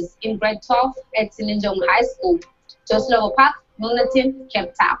learners in grade 12 at Silinjong High School, Joslovo Park, Milnerton,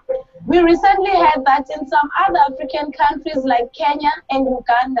 Cape Town. We recently heard that in some other African countries like Kenya and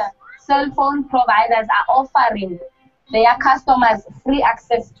Uganda, cell phone providers are offering their customers free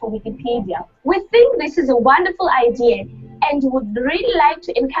access to Wikipedia. We think this is a wonderful idea and would really like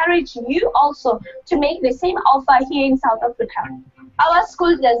to encourage you also to make the same offer here in South Africa. Our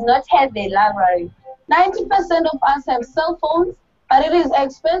school does not have a library. 90% of us have cell phones, but it is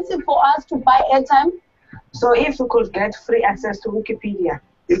expensive for us to buy airtime. So if we could get free access to Wikipedia,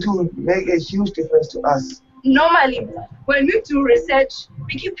 it would make a huge difference to us. Normally, when we do research,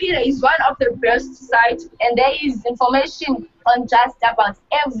 Wikipedia is one of the best sites, and there is information on just about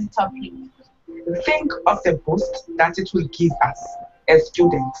every topic. Think of the boost that it will give us as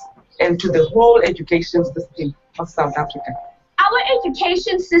students and to the whole education system of South Africa. Our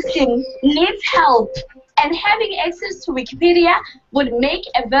education system needs help, and having access to Wikipedia would make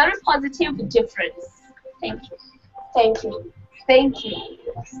a very positive difference. Thank you. Thank you. Thank you.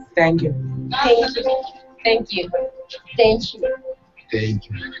 Thank you. Thank you. Thank you. Thank you. Thank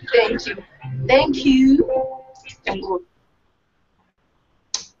you. Thank you. Thank you. Thank you.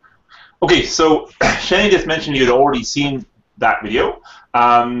 Okay, so Shani just mentioned you had already seen that video.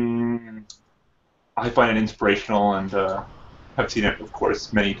 I find it inspirational and have seen it, of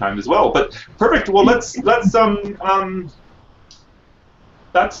course, many times as well. But perfect. Well, let's end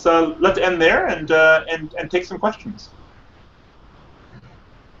there and take some questions.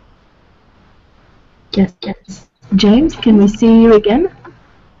 Yes. James, can we see you again?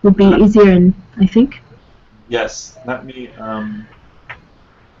 would be easier, and I think. Yes, let me,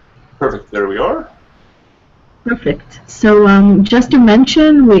 perfect, there we are. Perfect. So just to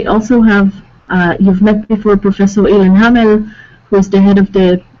mention, we also have, you've met before Professor Ilan Hamel, who is the head of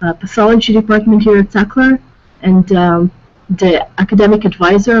the pathology department here at Sackler, and the academic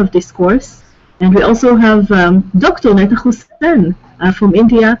advisor of this course. And we also have Dr. Neta Hussain from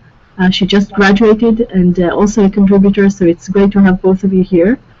India. She just graduated and also a contributor, so it's great to have both of you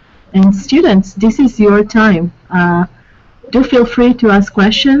here. And students, this is your time. Do feel free to ask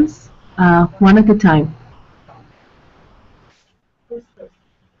questions one at a time.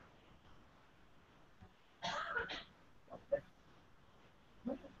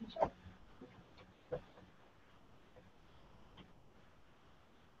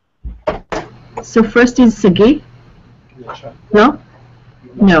 So first is Sagi? No?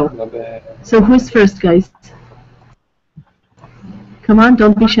 No. So who's first, guys? Come on,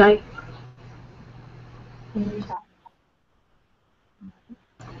 don't be shy.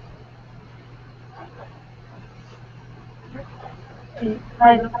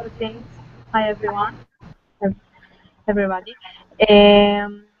 Hi, Dr. James. Hi, everyone. Everybody.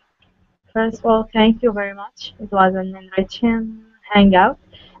 First of all, thank you very much. It was an enriching hangout.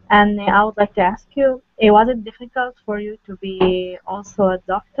 And I would like to ask you, was it difficult for you to be also a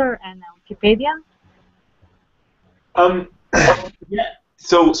doctor and a Wikipedian? Yeah.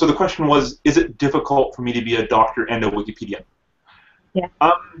 So the question was, is it difficult for me to be a doctor and a Wikipedian? Yeah.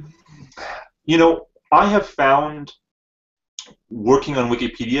 You know, I have found working on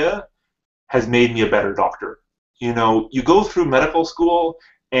Wikipedia has made me a better doctor. You know, you go through medical school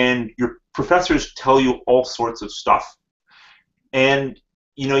and your professors tell you all sorts of stuff. And,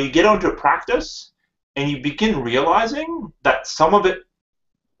 you know, you get onto practice and you begin realizing that some of it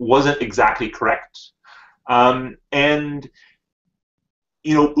wasn't exactly correct. And,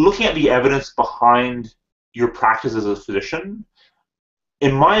 you know, looking at the evidence behind your practice as a physician,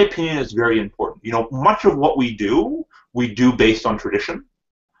 in my opinion, is very important. You know, much of what we do based on tradition.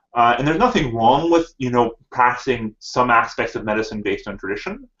 And there's nothing wrong with, you know, practicing some aspects of medicine based on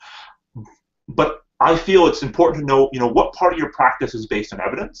tradition. But I feel it's important to know, you know, what part of your practice is based on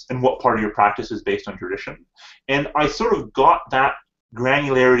evidence and what part of your practice is based on tradition. And I sort of got that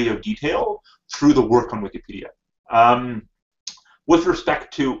granularity of detail through the work on Wikipedia. With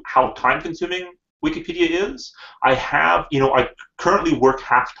respect to how time-consuming Wikipedia is, I have, you know, I currently work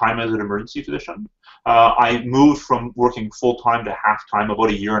half-time as an emergency physician. I moved from working full-time to half-time about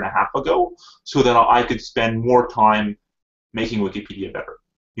 1.5 years ago so that I could spend more time making Wikipedia better.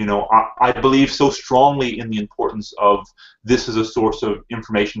 You know, I believe so strongly in the importance of this as a source of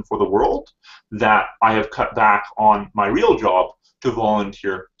information for the world that I have cut back on my real job to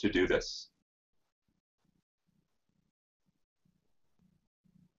volunteer to do this.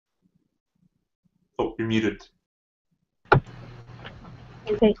 Oh, you're muted.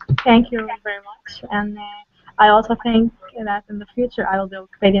 Okay, thank you very much. And I also think that in the future I will be a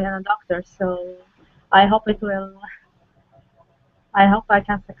Wikipedian and a doctor, so I hope it will. I hope I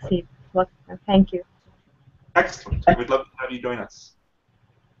can succeed. But thank you. Excellent. We'd love to have you join us.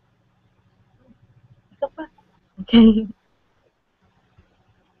 Okay.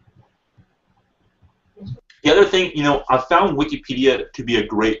 The other thing, you know, I found Wikipedia to be a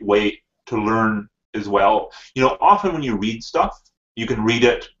great way to learn as well. You know, often when you read stuff, you can read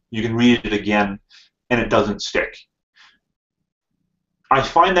it again, and it doesn't stick. I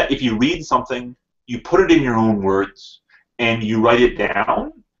find that if you read something, you put it in your own words, and you write it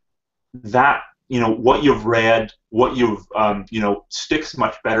down, that, you know, what you've read, what you've, you know, sticks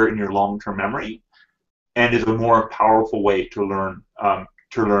much better in your long-term memory, and is a more powerful way to learn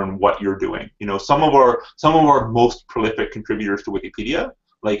what you're doing. You know, some of our most prolific contributors to Wikipedia,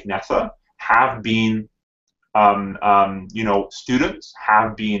 like Nessa, have been, you know, students,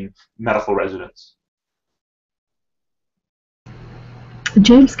 have been medical residents.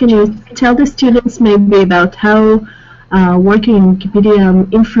 James, can you tell the students maybe about how working in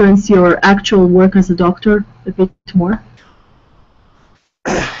Wikipedia influence your actual work as a doctor a bit more?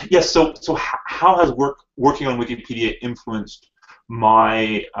 Yes. So how has working on Wikipedia influenced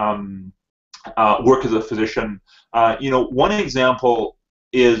my work as a physician? You know, one example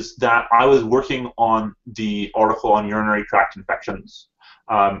is that I was working on the article on urinary tract infections,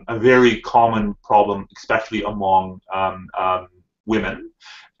 a very common problem, especially among women.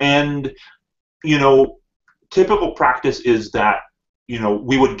 And, you know, typical practice is that, you know,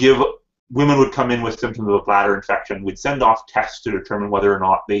 we would give women would come in with symptoms of a bladder infection. We'd send off tests to determine whether or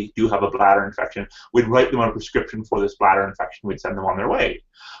not they do have a bladder infection. We'd write them a prescription for this bladder infection. We'd send them on their way.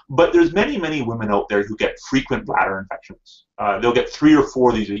 But there's many, many women out there who get frequent bladder infections. They'll get 3 or 4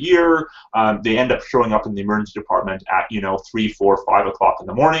 of these a year. They end up showing up in the emergency department at 3, 4, 5 o'clock in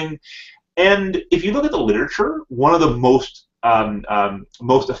the morning. And if you look at the literature, one of the most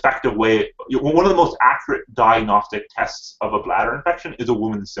effective way, one of the most accurate diagnostic tests of a bladder infection is a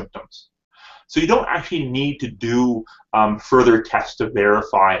woman's symptoms. So you don't actually need to do further tests to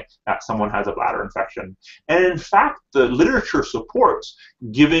verify that someone has a bladder infection. And in fact, the literature supports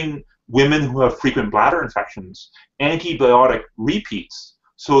giving women who have frequent bladder infections antibiotic repeats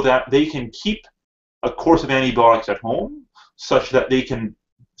so that they can keep a course of antibiotics at home such that they can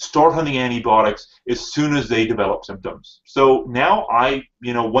start on the antibiotics as soon as they develop symptoms. So now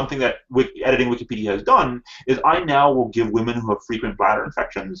one thing that editing Wikipedia has done is I now will give women who have frequent bladder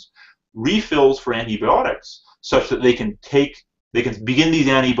infections refills for antibiotics such that they can begin these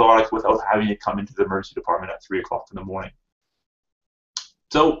antibiotics without having to come into the emergency department at 3 o'clock in the morning.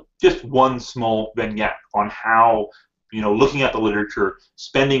 So just one small vignette on how, looking at the literature,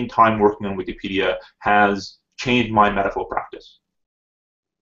 spending time working on Wikipedia has changed my medical practice.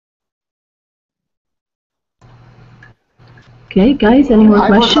 Okay, guys, any more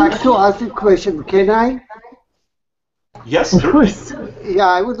questions? I would like to ask a question. Can I? Yes, of course. Yeah,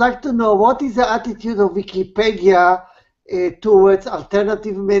 I would like to know what is the attitude of Wikipedia towards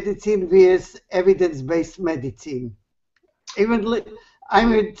alternative medicine versus evidence-based medicine.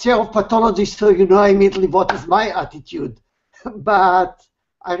 I'm a chair of pathology, so immediately what is my attitude. But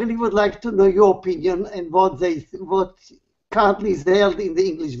I really would like to know your opinion and what currently is held in the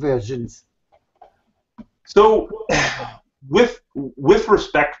English versions. So, with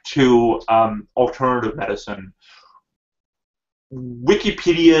respect to alternative medicine,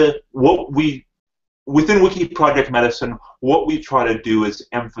 Wikipedia, within WikiProject Medicine, what we try to do is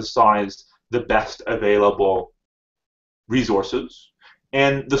emphasize the best available resources.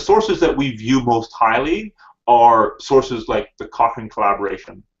 And the sources that we view most highly are sources like the Cochrane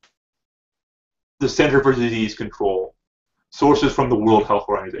Collaboration, the Center for Disease Control, sources from the World Health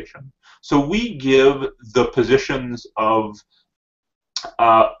Organization. So we give the positions of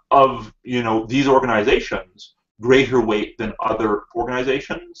these organizations greater weight than other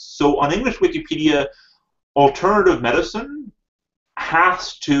organizations. So on English Wikipedia, alternative medicine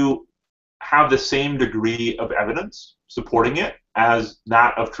has to have the same degree of evidence supporting it as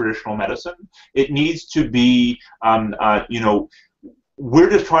that of traditional medicine. It needs to be, we're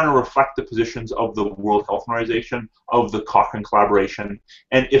just trying to reflect the positions of the World Health Organization, of the Cochrane Collaboration,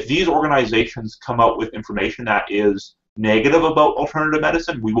 and if these organizations come out with information that is negative about alternative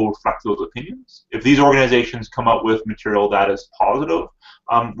medicine, we will reflect those opinions. If these organizations come up with material that is positive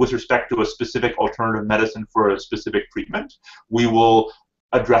with respect to a specific alternative medicine for a specific treatment, we will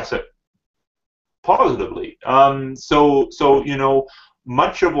address it positively. So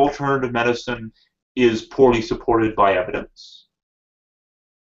much of alternative medicine is poorly supported by evidence.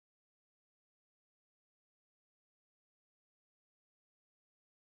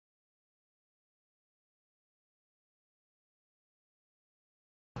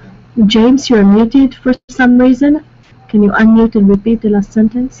 James, you're muted for some reason. Can you unmute and repeat the last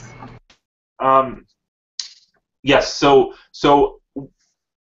sentence? Yes. So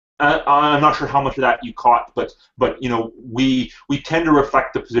I'm not sure how much of that you caught, but we tend to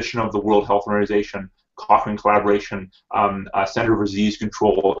reflect the position of the World Health Organization, Cochrane Collaboration, Center for Disease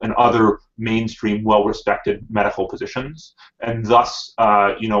Control, and other mainstream, well-respected medical positions, and thus,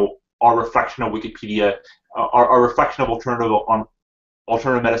 our reflection of Wikipedia, our reflection of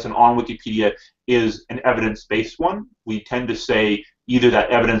alternative medicine on Wikipedia is an evidence-based one. We tend to say either that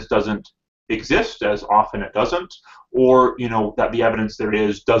evidence doesn't exist, as often it doesn't, or that the evidence there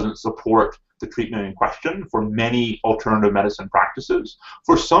is doesn't support the treatment in question for many alternative medicine practices.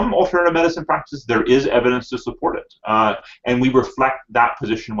 For some alternative medicine practices, there is evidence to support it, and we reflect that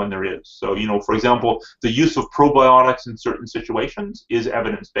position when there is. So, for example, the use of probiotics in certain situations is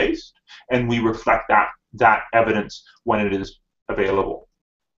evidence-based, and we reflect that evidence when it is available.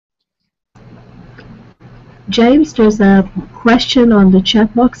 James, there's a question on the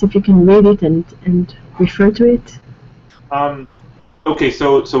chat box, if you can read it and refer to it. Okay,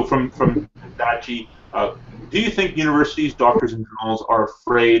 so from Dachi, do you think universities, doctors, and journals are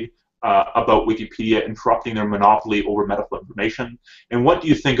afraid about Wikipedia interrupting their monopoly over medical information? And what do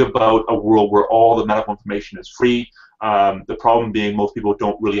you think about a world where all the medical information is free? The problem being most people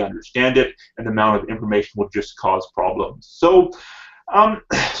don't really understand it, and the amount of information will just cause problems. So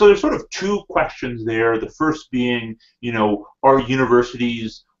there's sort of two questions there. The first being, are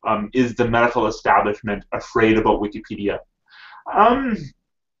universities Is the medical establishment afraid about Wikipedia?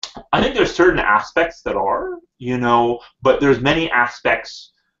 I think there's certain aspects that are, but there's many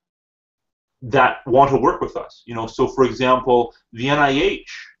aspects that want to work with us. So for example, the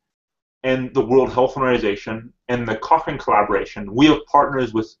NIH and the World Health Organization and the Cochrane collaboration, we have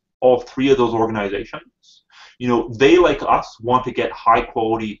partners with all three of those organizations. They, like us, want to get high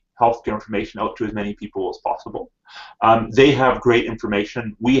quality healthcare information out to as many people as possible. They have great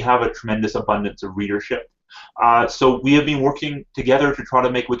information. We have a tremendous abundance of readership. So we have been working together to try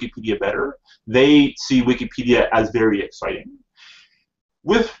to make Wikipedia better. They see Wikipedia as very exciting.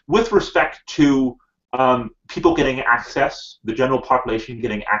 With respect to people getting access, the general population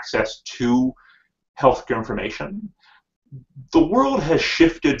getting access to healthcare information, the world has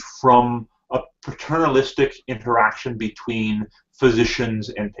shifted from a paternalistic interaction between physicians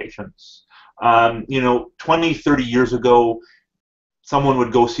and patients. 20, 30 years ago, someone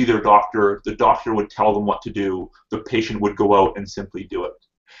would go see their doctor, the doctor would tell them what to do, the patient would go out and simply do it.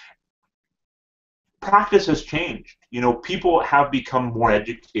 Practice has changed. People have become more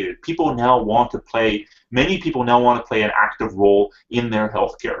educated. Many people now want to play an active role in their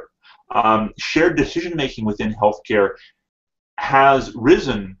healthcare. Shared decision-making within healthcare has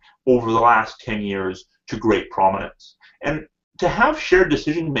risen over the last 10 years to great prominence. And to have shared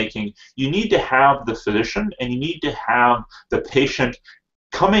decision-making, you need to have the physician and you need to have the patient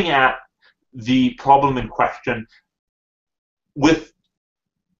coming at the problem in question with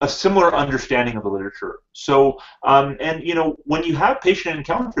a similar understanding of the literature. So, when you have patient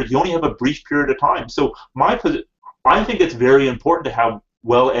encounters, you only have a brief period of time. So, I think it's very important to have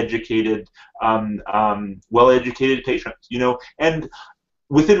well-educated patients. And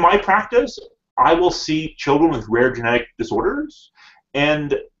within my practice, I will see children with rare genetic disorders,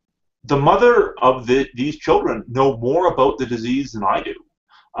 and the mother of these children know more about the disease than I do.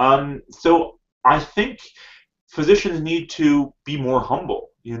 So I think physicians need to be more humble.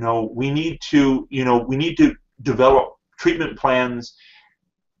 We need to develop treatment plans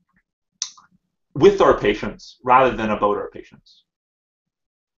with our patients rather than about our patients.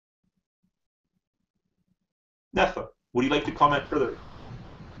 Netha, would you like to comment further?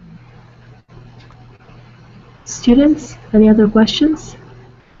 Students, any other questions?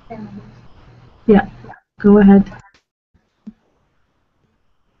 Yeah, go ahead.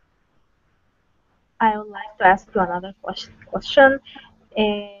 I would like to ask you another question.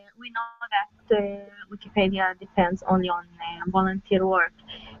 We know that Wikipedia depends only on volunteer work.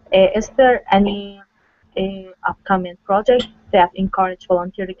 Is there any upcoming project that encourage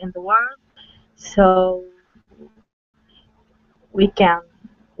volunteering in the world? So we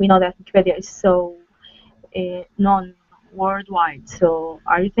know that Wikipedia is so known worldwide. So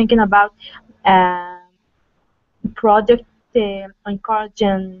are you thinking about project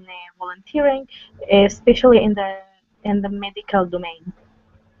encouraging volunteering, especially in the medical domain?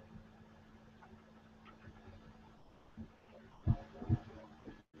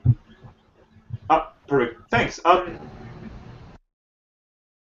 Perfect. Thanks.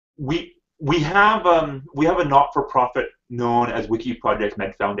 We have a not-for-profit known as WikiProject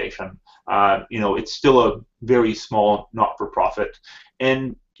Med Foundation. It's still a very small not-for-profit,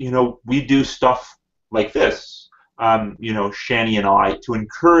 and we do stuff like this. Shani and I, to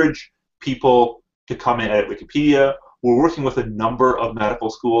encourage people to come and edit Wikipedia. We're working with a number of medical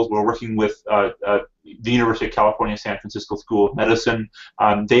schools. We're working with the University of California, San Francisco School of Medicine.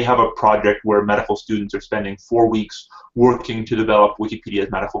 They have a project where medical students are spending 4 weeks working to develop Wikipedia's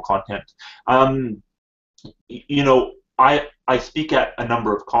medical content. I speak at a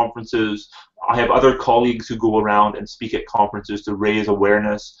number of conferences. I have other colleagues who go around and speak at conferences to raise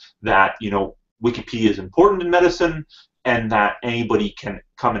awareness that, Wikipedia is important in medicine and that anybody can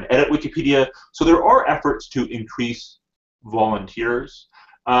come and edit Wikipedia. So there are efforts to increase volunteers.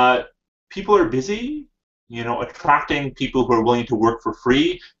 People are busy. Attracting people who are willing to work for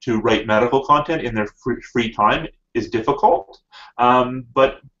free to write medical content in their free time is difficult.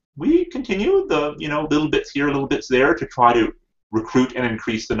 But we continue the little bits here, little bits there to try to recruit and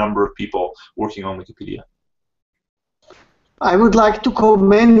increase the number of people working on Wikipedia. I would like to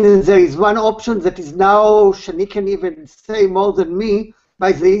comment there is one option that is now, Shani can even say more than me,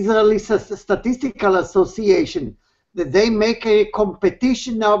 by the Israeli Statistical Association, that they make a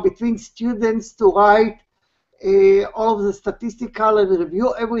competition now between students to write all of the statistical and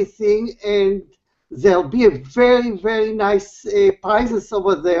review everything, and there'll be a very, very nice prizes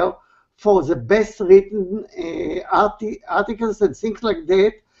over there for the best written articles and things like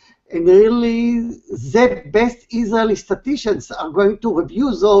that. And really, the best Israeli statisticians are going to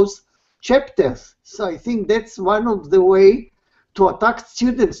review those chapters. So I think that's one of the way to attract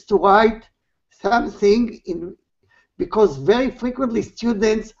students to write something because very frequently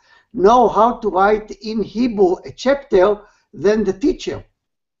students know how to write in Hebrew a chapter than the teacher.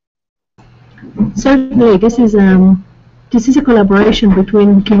 Certainly, this is a collaboration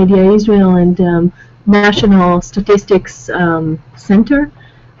between Wikimedia Israel and National Statistics Center,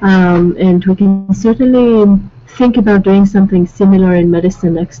 and we can certainly think about doing something similar in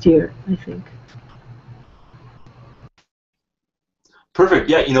medicine next year, I think. Perfect.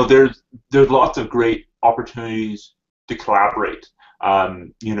 Yeah, you know, there's lots of great opportunities to collaborate.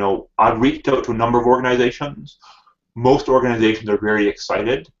 You know, I've reached out to a number of organizations. Most organizations are very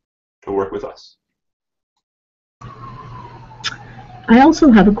excited to work with us. I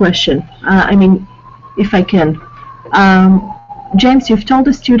also have a question. I mean, if I can. James, you've told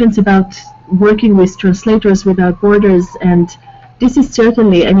the students about working with Translators Without Borders, and this is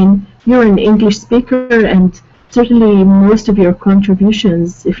certainly, I mean, you're an English speaker, and certainly most of your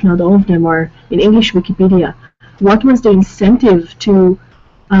contributions, if not all of them, are in English Wikipedia. What was the incentive to,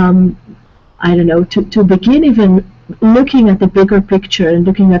 I don't know, to begin even looking at the bigger picture and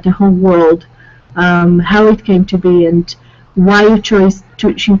looking at the whole world, how it came to be, and why you chose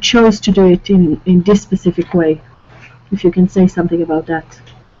to do it in this specific way? If you can say something about that.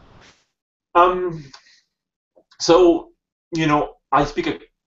 So, you know, I speak a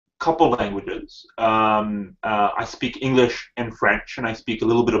couple languages. I speak English and French, and I speak a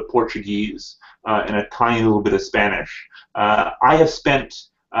little bit of Portuguese and a tiny little bit of Spanish. I have spent,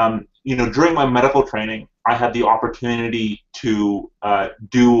 you know, during my medical training, I had the opportunity to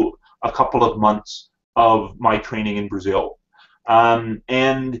do a couple of months of my training in Brazil.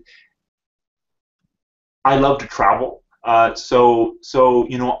 And I love to travel. So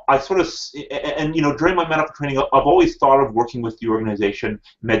you know, I sort of, and you know, during my medical training, I've always thought of working with the organization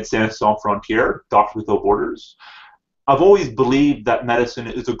Médecins Sans Frontières, Doctors Without Borders. I've always believed that medicine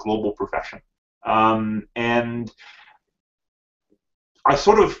is a global profession, and I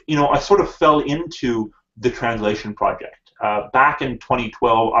sort of fell into the translation project. Back in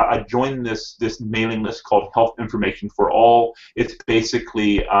 2012, I joined this mailing list called Health Information for All. It's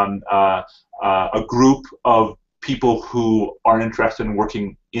basically a group of people who are interested in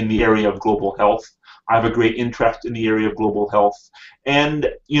working in the area of global health. I have a great interest in the area of global health, and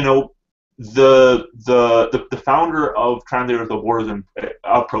you know, the founder of Translators Without Borders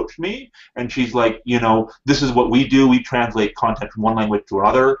approached me, and she's like, you know, this is what we do. We translate content from one language to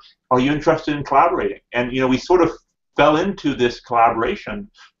another. Are you interested in collaborating? And you know, we sort of fell into this collaboration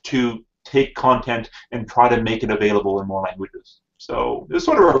to take content and try to make it available in more languages. So it's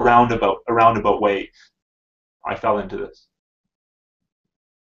sort of a roundabout way I fell into this.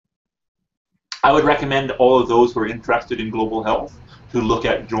 I would recommend all of those who are interested in global health to look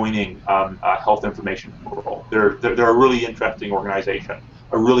at joining Health Information for All. They're a really interesting organization,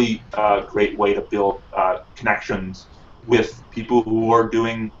 a really great way to build connections with people who are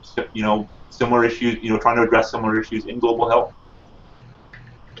doing, you know, similar issues, you know, trying to address similar issues in global health.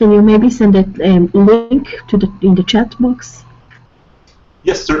 Can you maybe send a link to in the chat box?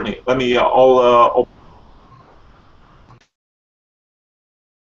 Yes, certainly. Let me. I'll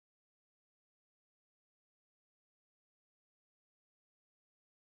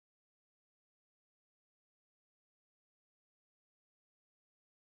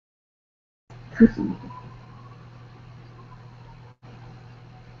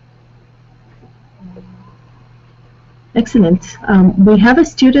Excellent. We have a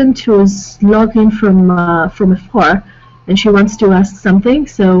student who's logged in from afar, and she wants to ask something.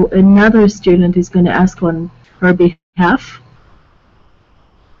 So another student is going to ask on her behalf.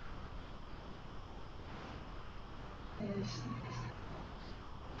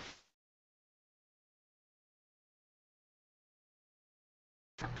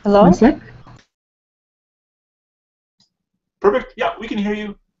 Hello? One sec. Perfect. Yeah, we can hear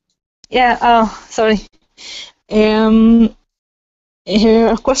you. Yeah, sorry. Her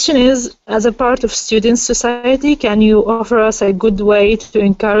question is, as a part of student society, can you offer us a good way to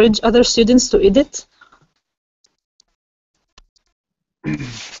encourage other students to edit?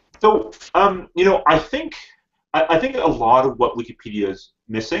 So, you know, I think a lot of what Wikipedia is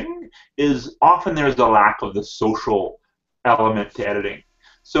missing is often there's a lack of the social element to editing.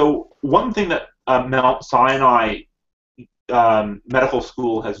 So one thing that Mount Sinai Medical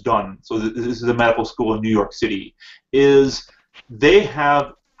School has done, so this is a medical school in New York City, is they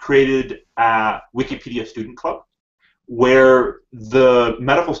have created a Wikipedia student club where the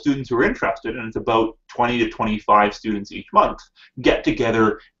medical students who are interested, and it's about 20 to 25 students each month, get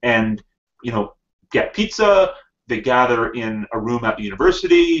together and, you know, get pizza. They gather in a room at the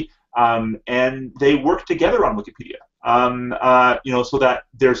university, and they work together on Wikipedia. so that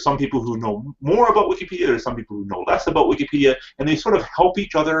there's some people who know more about Wikipedia, there's some people who know less about Wikipedia, and they sort of help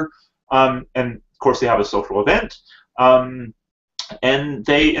each other, and of course they have a social event, and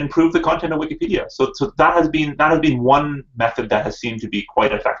they improve the content of Wikipedia. So that has been one method that has seemed to be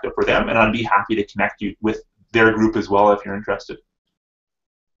quite effective for them, and I'd be happy to connect you with their group as well if you're interested.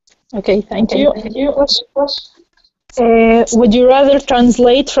 Okay, thank you. Would you rather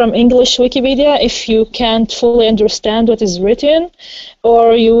translate from English Wikipedia if you can't fully understand what is written,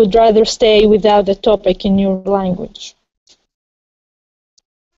 or you would rather stay without the topic in your language?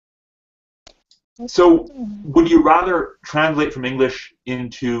 So, would you rather translate from English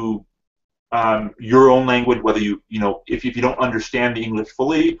into your own language, whether if you don't understand the English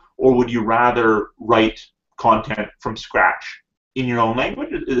fully, or would you rather write content from scratch in your own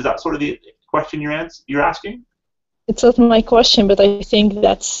language? Is that sort of the question you're asking? It's not my question, but I think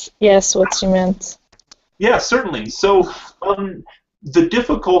that's, yes, what you meant. Yeah, certainly. So the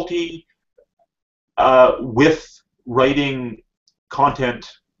difficulty with writing content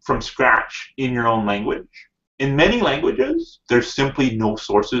from scratch in your own language, in many languages, there's simply no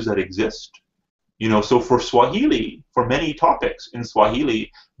sources that exist. So for Swahili, for many topics in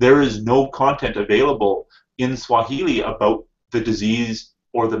Swahili, there is no content available in Swahili about the disease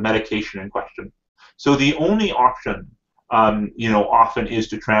or the medication in question. So the only option, often is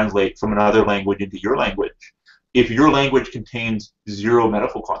to translate from another language into your language if your language contains zero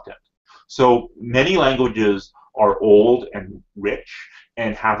medical content. So many languages are old and rich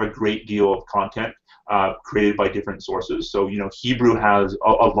and have a great deal of content created by different sources. So, Hebrew has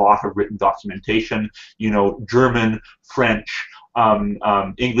a lot of written documentation, German, French,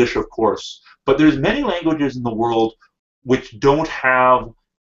 English, of course. But there's many languages in the world which don't have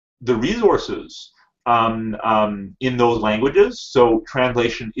the resources in those languages, so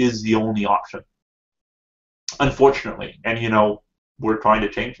translation is the only option, unfortunately. And, we're trying to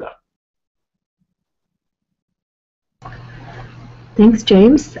change that. Thanks,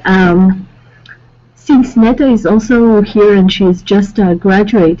 James. Since Neta is also here and she's just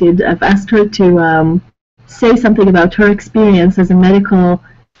graduated, I've asked her to say something about her experience as a medical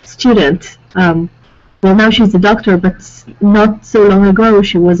student. Well, now she's a doctor, but not so long ago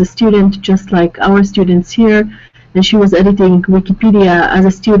she was a student just like our students here, and she was editing Wikipedia as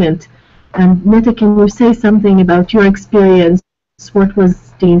a student. And Neta, can you say something about your experience? What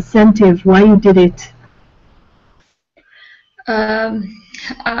was the incentive? Why you did it?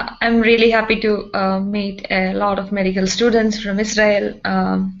 I'm really happy to meet a lot of medical students from Israel.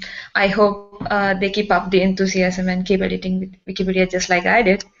 I hope they keep up the enthusiasm and keep editing Wikipedia just like I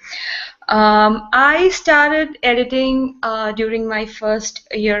did. I started editing during my first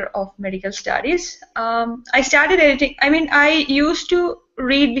year of medical studies. I started editing, I used to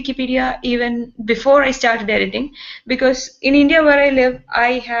read Wikipedia even before I started editing, because in India where I live,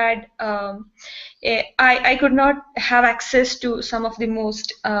 I had I could not have access to some of the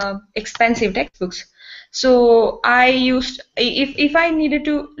most expensive textbooks. So I used, if I needed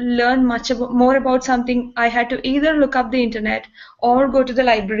to learn more about something, I had to either look up the internet or go to the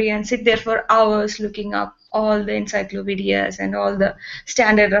library and sit there for hours looking up all the encyclopedias and all the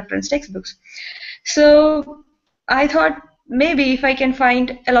standard reference textbooks. So I thought maybe if I can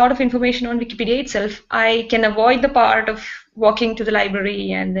find a lot of information on Wikipedia itself, I can avoid the part of walking to the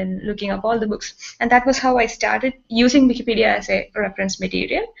library and then looking up all the books. And that was how I started using Wikipedia as a reference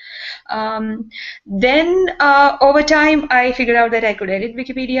material. Then over time, I figured out that I could edit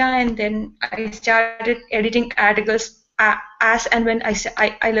Wikipedia, and then I started editing articles as and when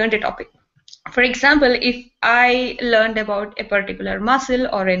I learned a topic. For example, if I learned about a particular muscle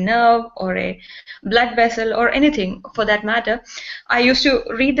or a nerve or a blood vessel or anything for that matter, I used to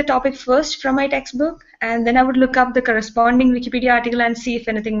read the topic first from my textbook, and then I would look up the corresponding Wikipedia article and see if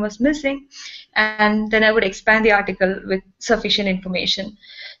anything was missing, and then I would expand the article with sufficient information.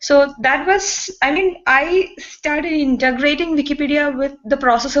 So that was, I started integrating Wikipedia with the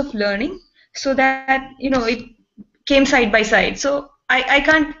process of learning so that, it came side by side. So I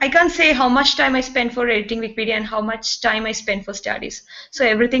can't say how much time I spent for editing Wikipedia and how much time I spent for studies. So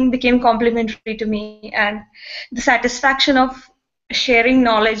everything became complementary to me, and the satisfaction of sharing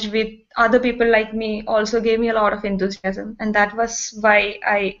knowledge with other people like me also gave me a lot of enthusiasm, and that was why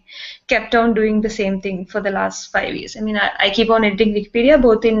I kept on doing the same thing for the last 5 years. I keep on editing Wikipedia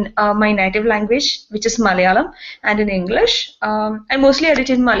both in my native language, which is Malayalam, and in English. I mostly edit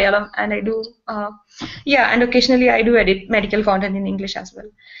in Malayalam, and I do and occasionally I do edit medical content in English as well.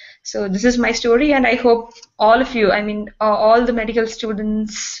 So this is my story, and I hope all of you, all the medical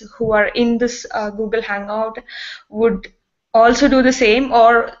students who are in this Google Hangout would also do the same,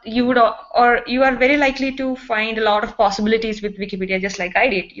 or you would, or you are very likely to find a lot of possibilities with Wikipedia, just like I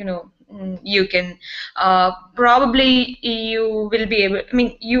did. You know, you can probably you will be able. I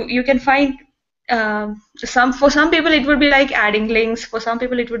mean, you can find for some people it would be like adding links. For some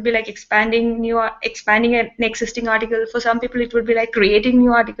people it would be like expanding an existing article. For some people it would be like creating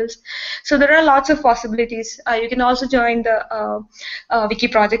new articles. So there are lots of possibilities. You can also join the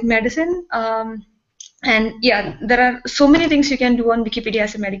WikiProject Medicine. And yeah, there are so many things you can do on Wikipedia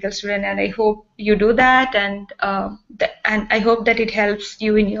as a medical student, and I hope you do that, and I hope that it helps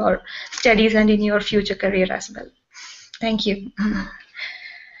you in your studies and in your future career as well. Thank you.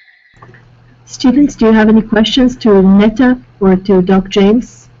 Students, do you have any questions to Netta or to Doc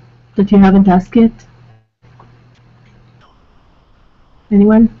James that you haven't asked yet?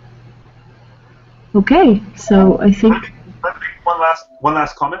 Anyone? Okay, so I think. One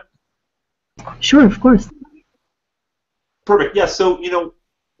last comment. Sure, of course. Perfect. Yeah. So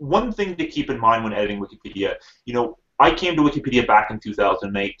one thing to keep in mind when editing Wikipedia, I came to Wikipedia back in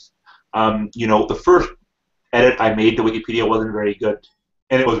 2008. The first edit I made to Wikipedia wasn't very good,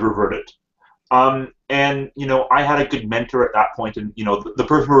 and it was reverted. And I had a good mentor at that point, and the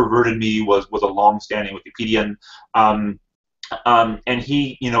person who reverted me was a long-standing Wikipedian, and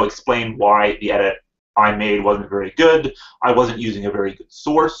he explained why the edit I made wasn't very good. I wasn't using a very good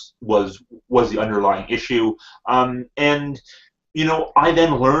source was the underlying issue, and I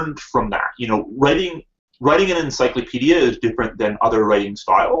then learned from that. Writing an encyclopedia is different than other writing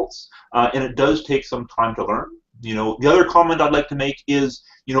styles, and it does take some time to learn. The other comment I'd like to make is,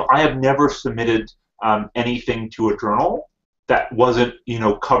 I have never submitted anything to a journal that wasn't,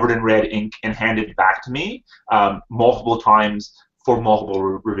 covered in red ink and handed back to me multiple times for multiple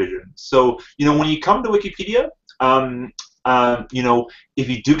revisions. So, when you come to Wikipedia, if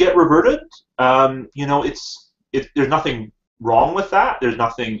you do get reverted, there's nothing wrong with that. There's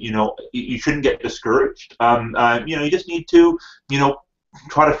nothing, you shouldn't get discouraged. You just need to,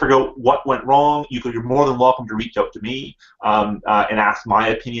 try to figure out what went wrong. You're more than welcome to reach out to me and ask my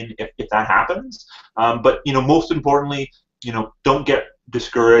opinion if that happens. But most importantly, don't get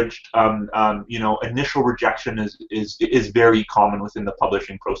discouraged. Initial rejection is very common within the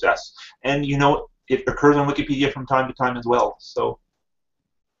publishing process, and it occurs on Wikipedia from time to time as well. So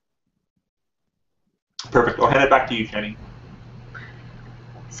perfect. I'll hand it back to you, Jenny.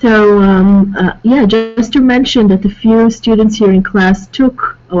 So yeah, just to mention that a few students here in class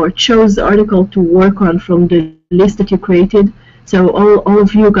took or chose the article to work on from the list that you created. So all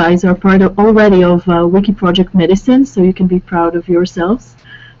of you guys are part already of WikiProject Medicine, so you can be proud of yourselves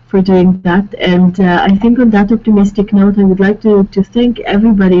for doing that. And I think on that optimistic note, I would like to thank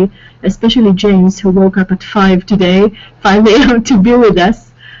everybody, especially James, who woke up at 5 today, 5 a.m. to be with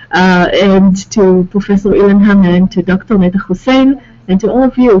us, and to Professor Ilan Hammond, to Dr. Netta Hussein, and to all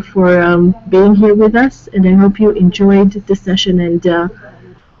of you for being here with us. And I hope you enjoyed the session, and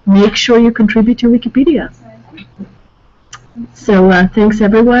make sure you contribute to Wikipedia. So thanks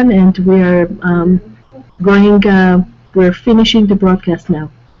everyone, and we're finishing the broadcast now.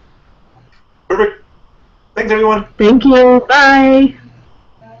 Perfect. Thanks everyone. Thank you. Bye.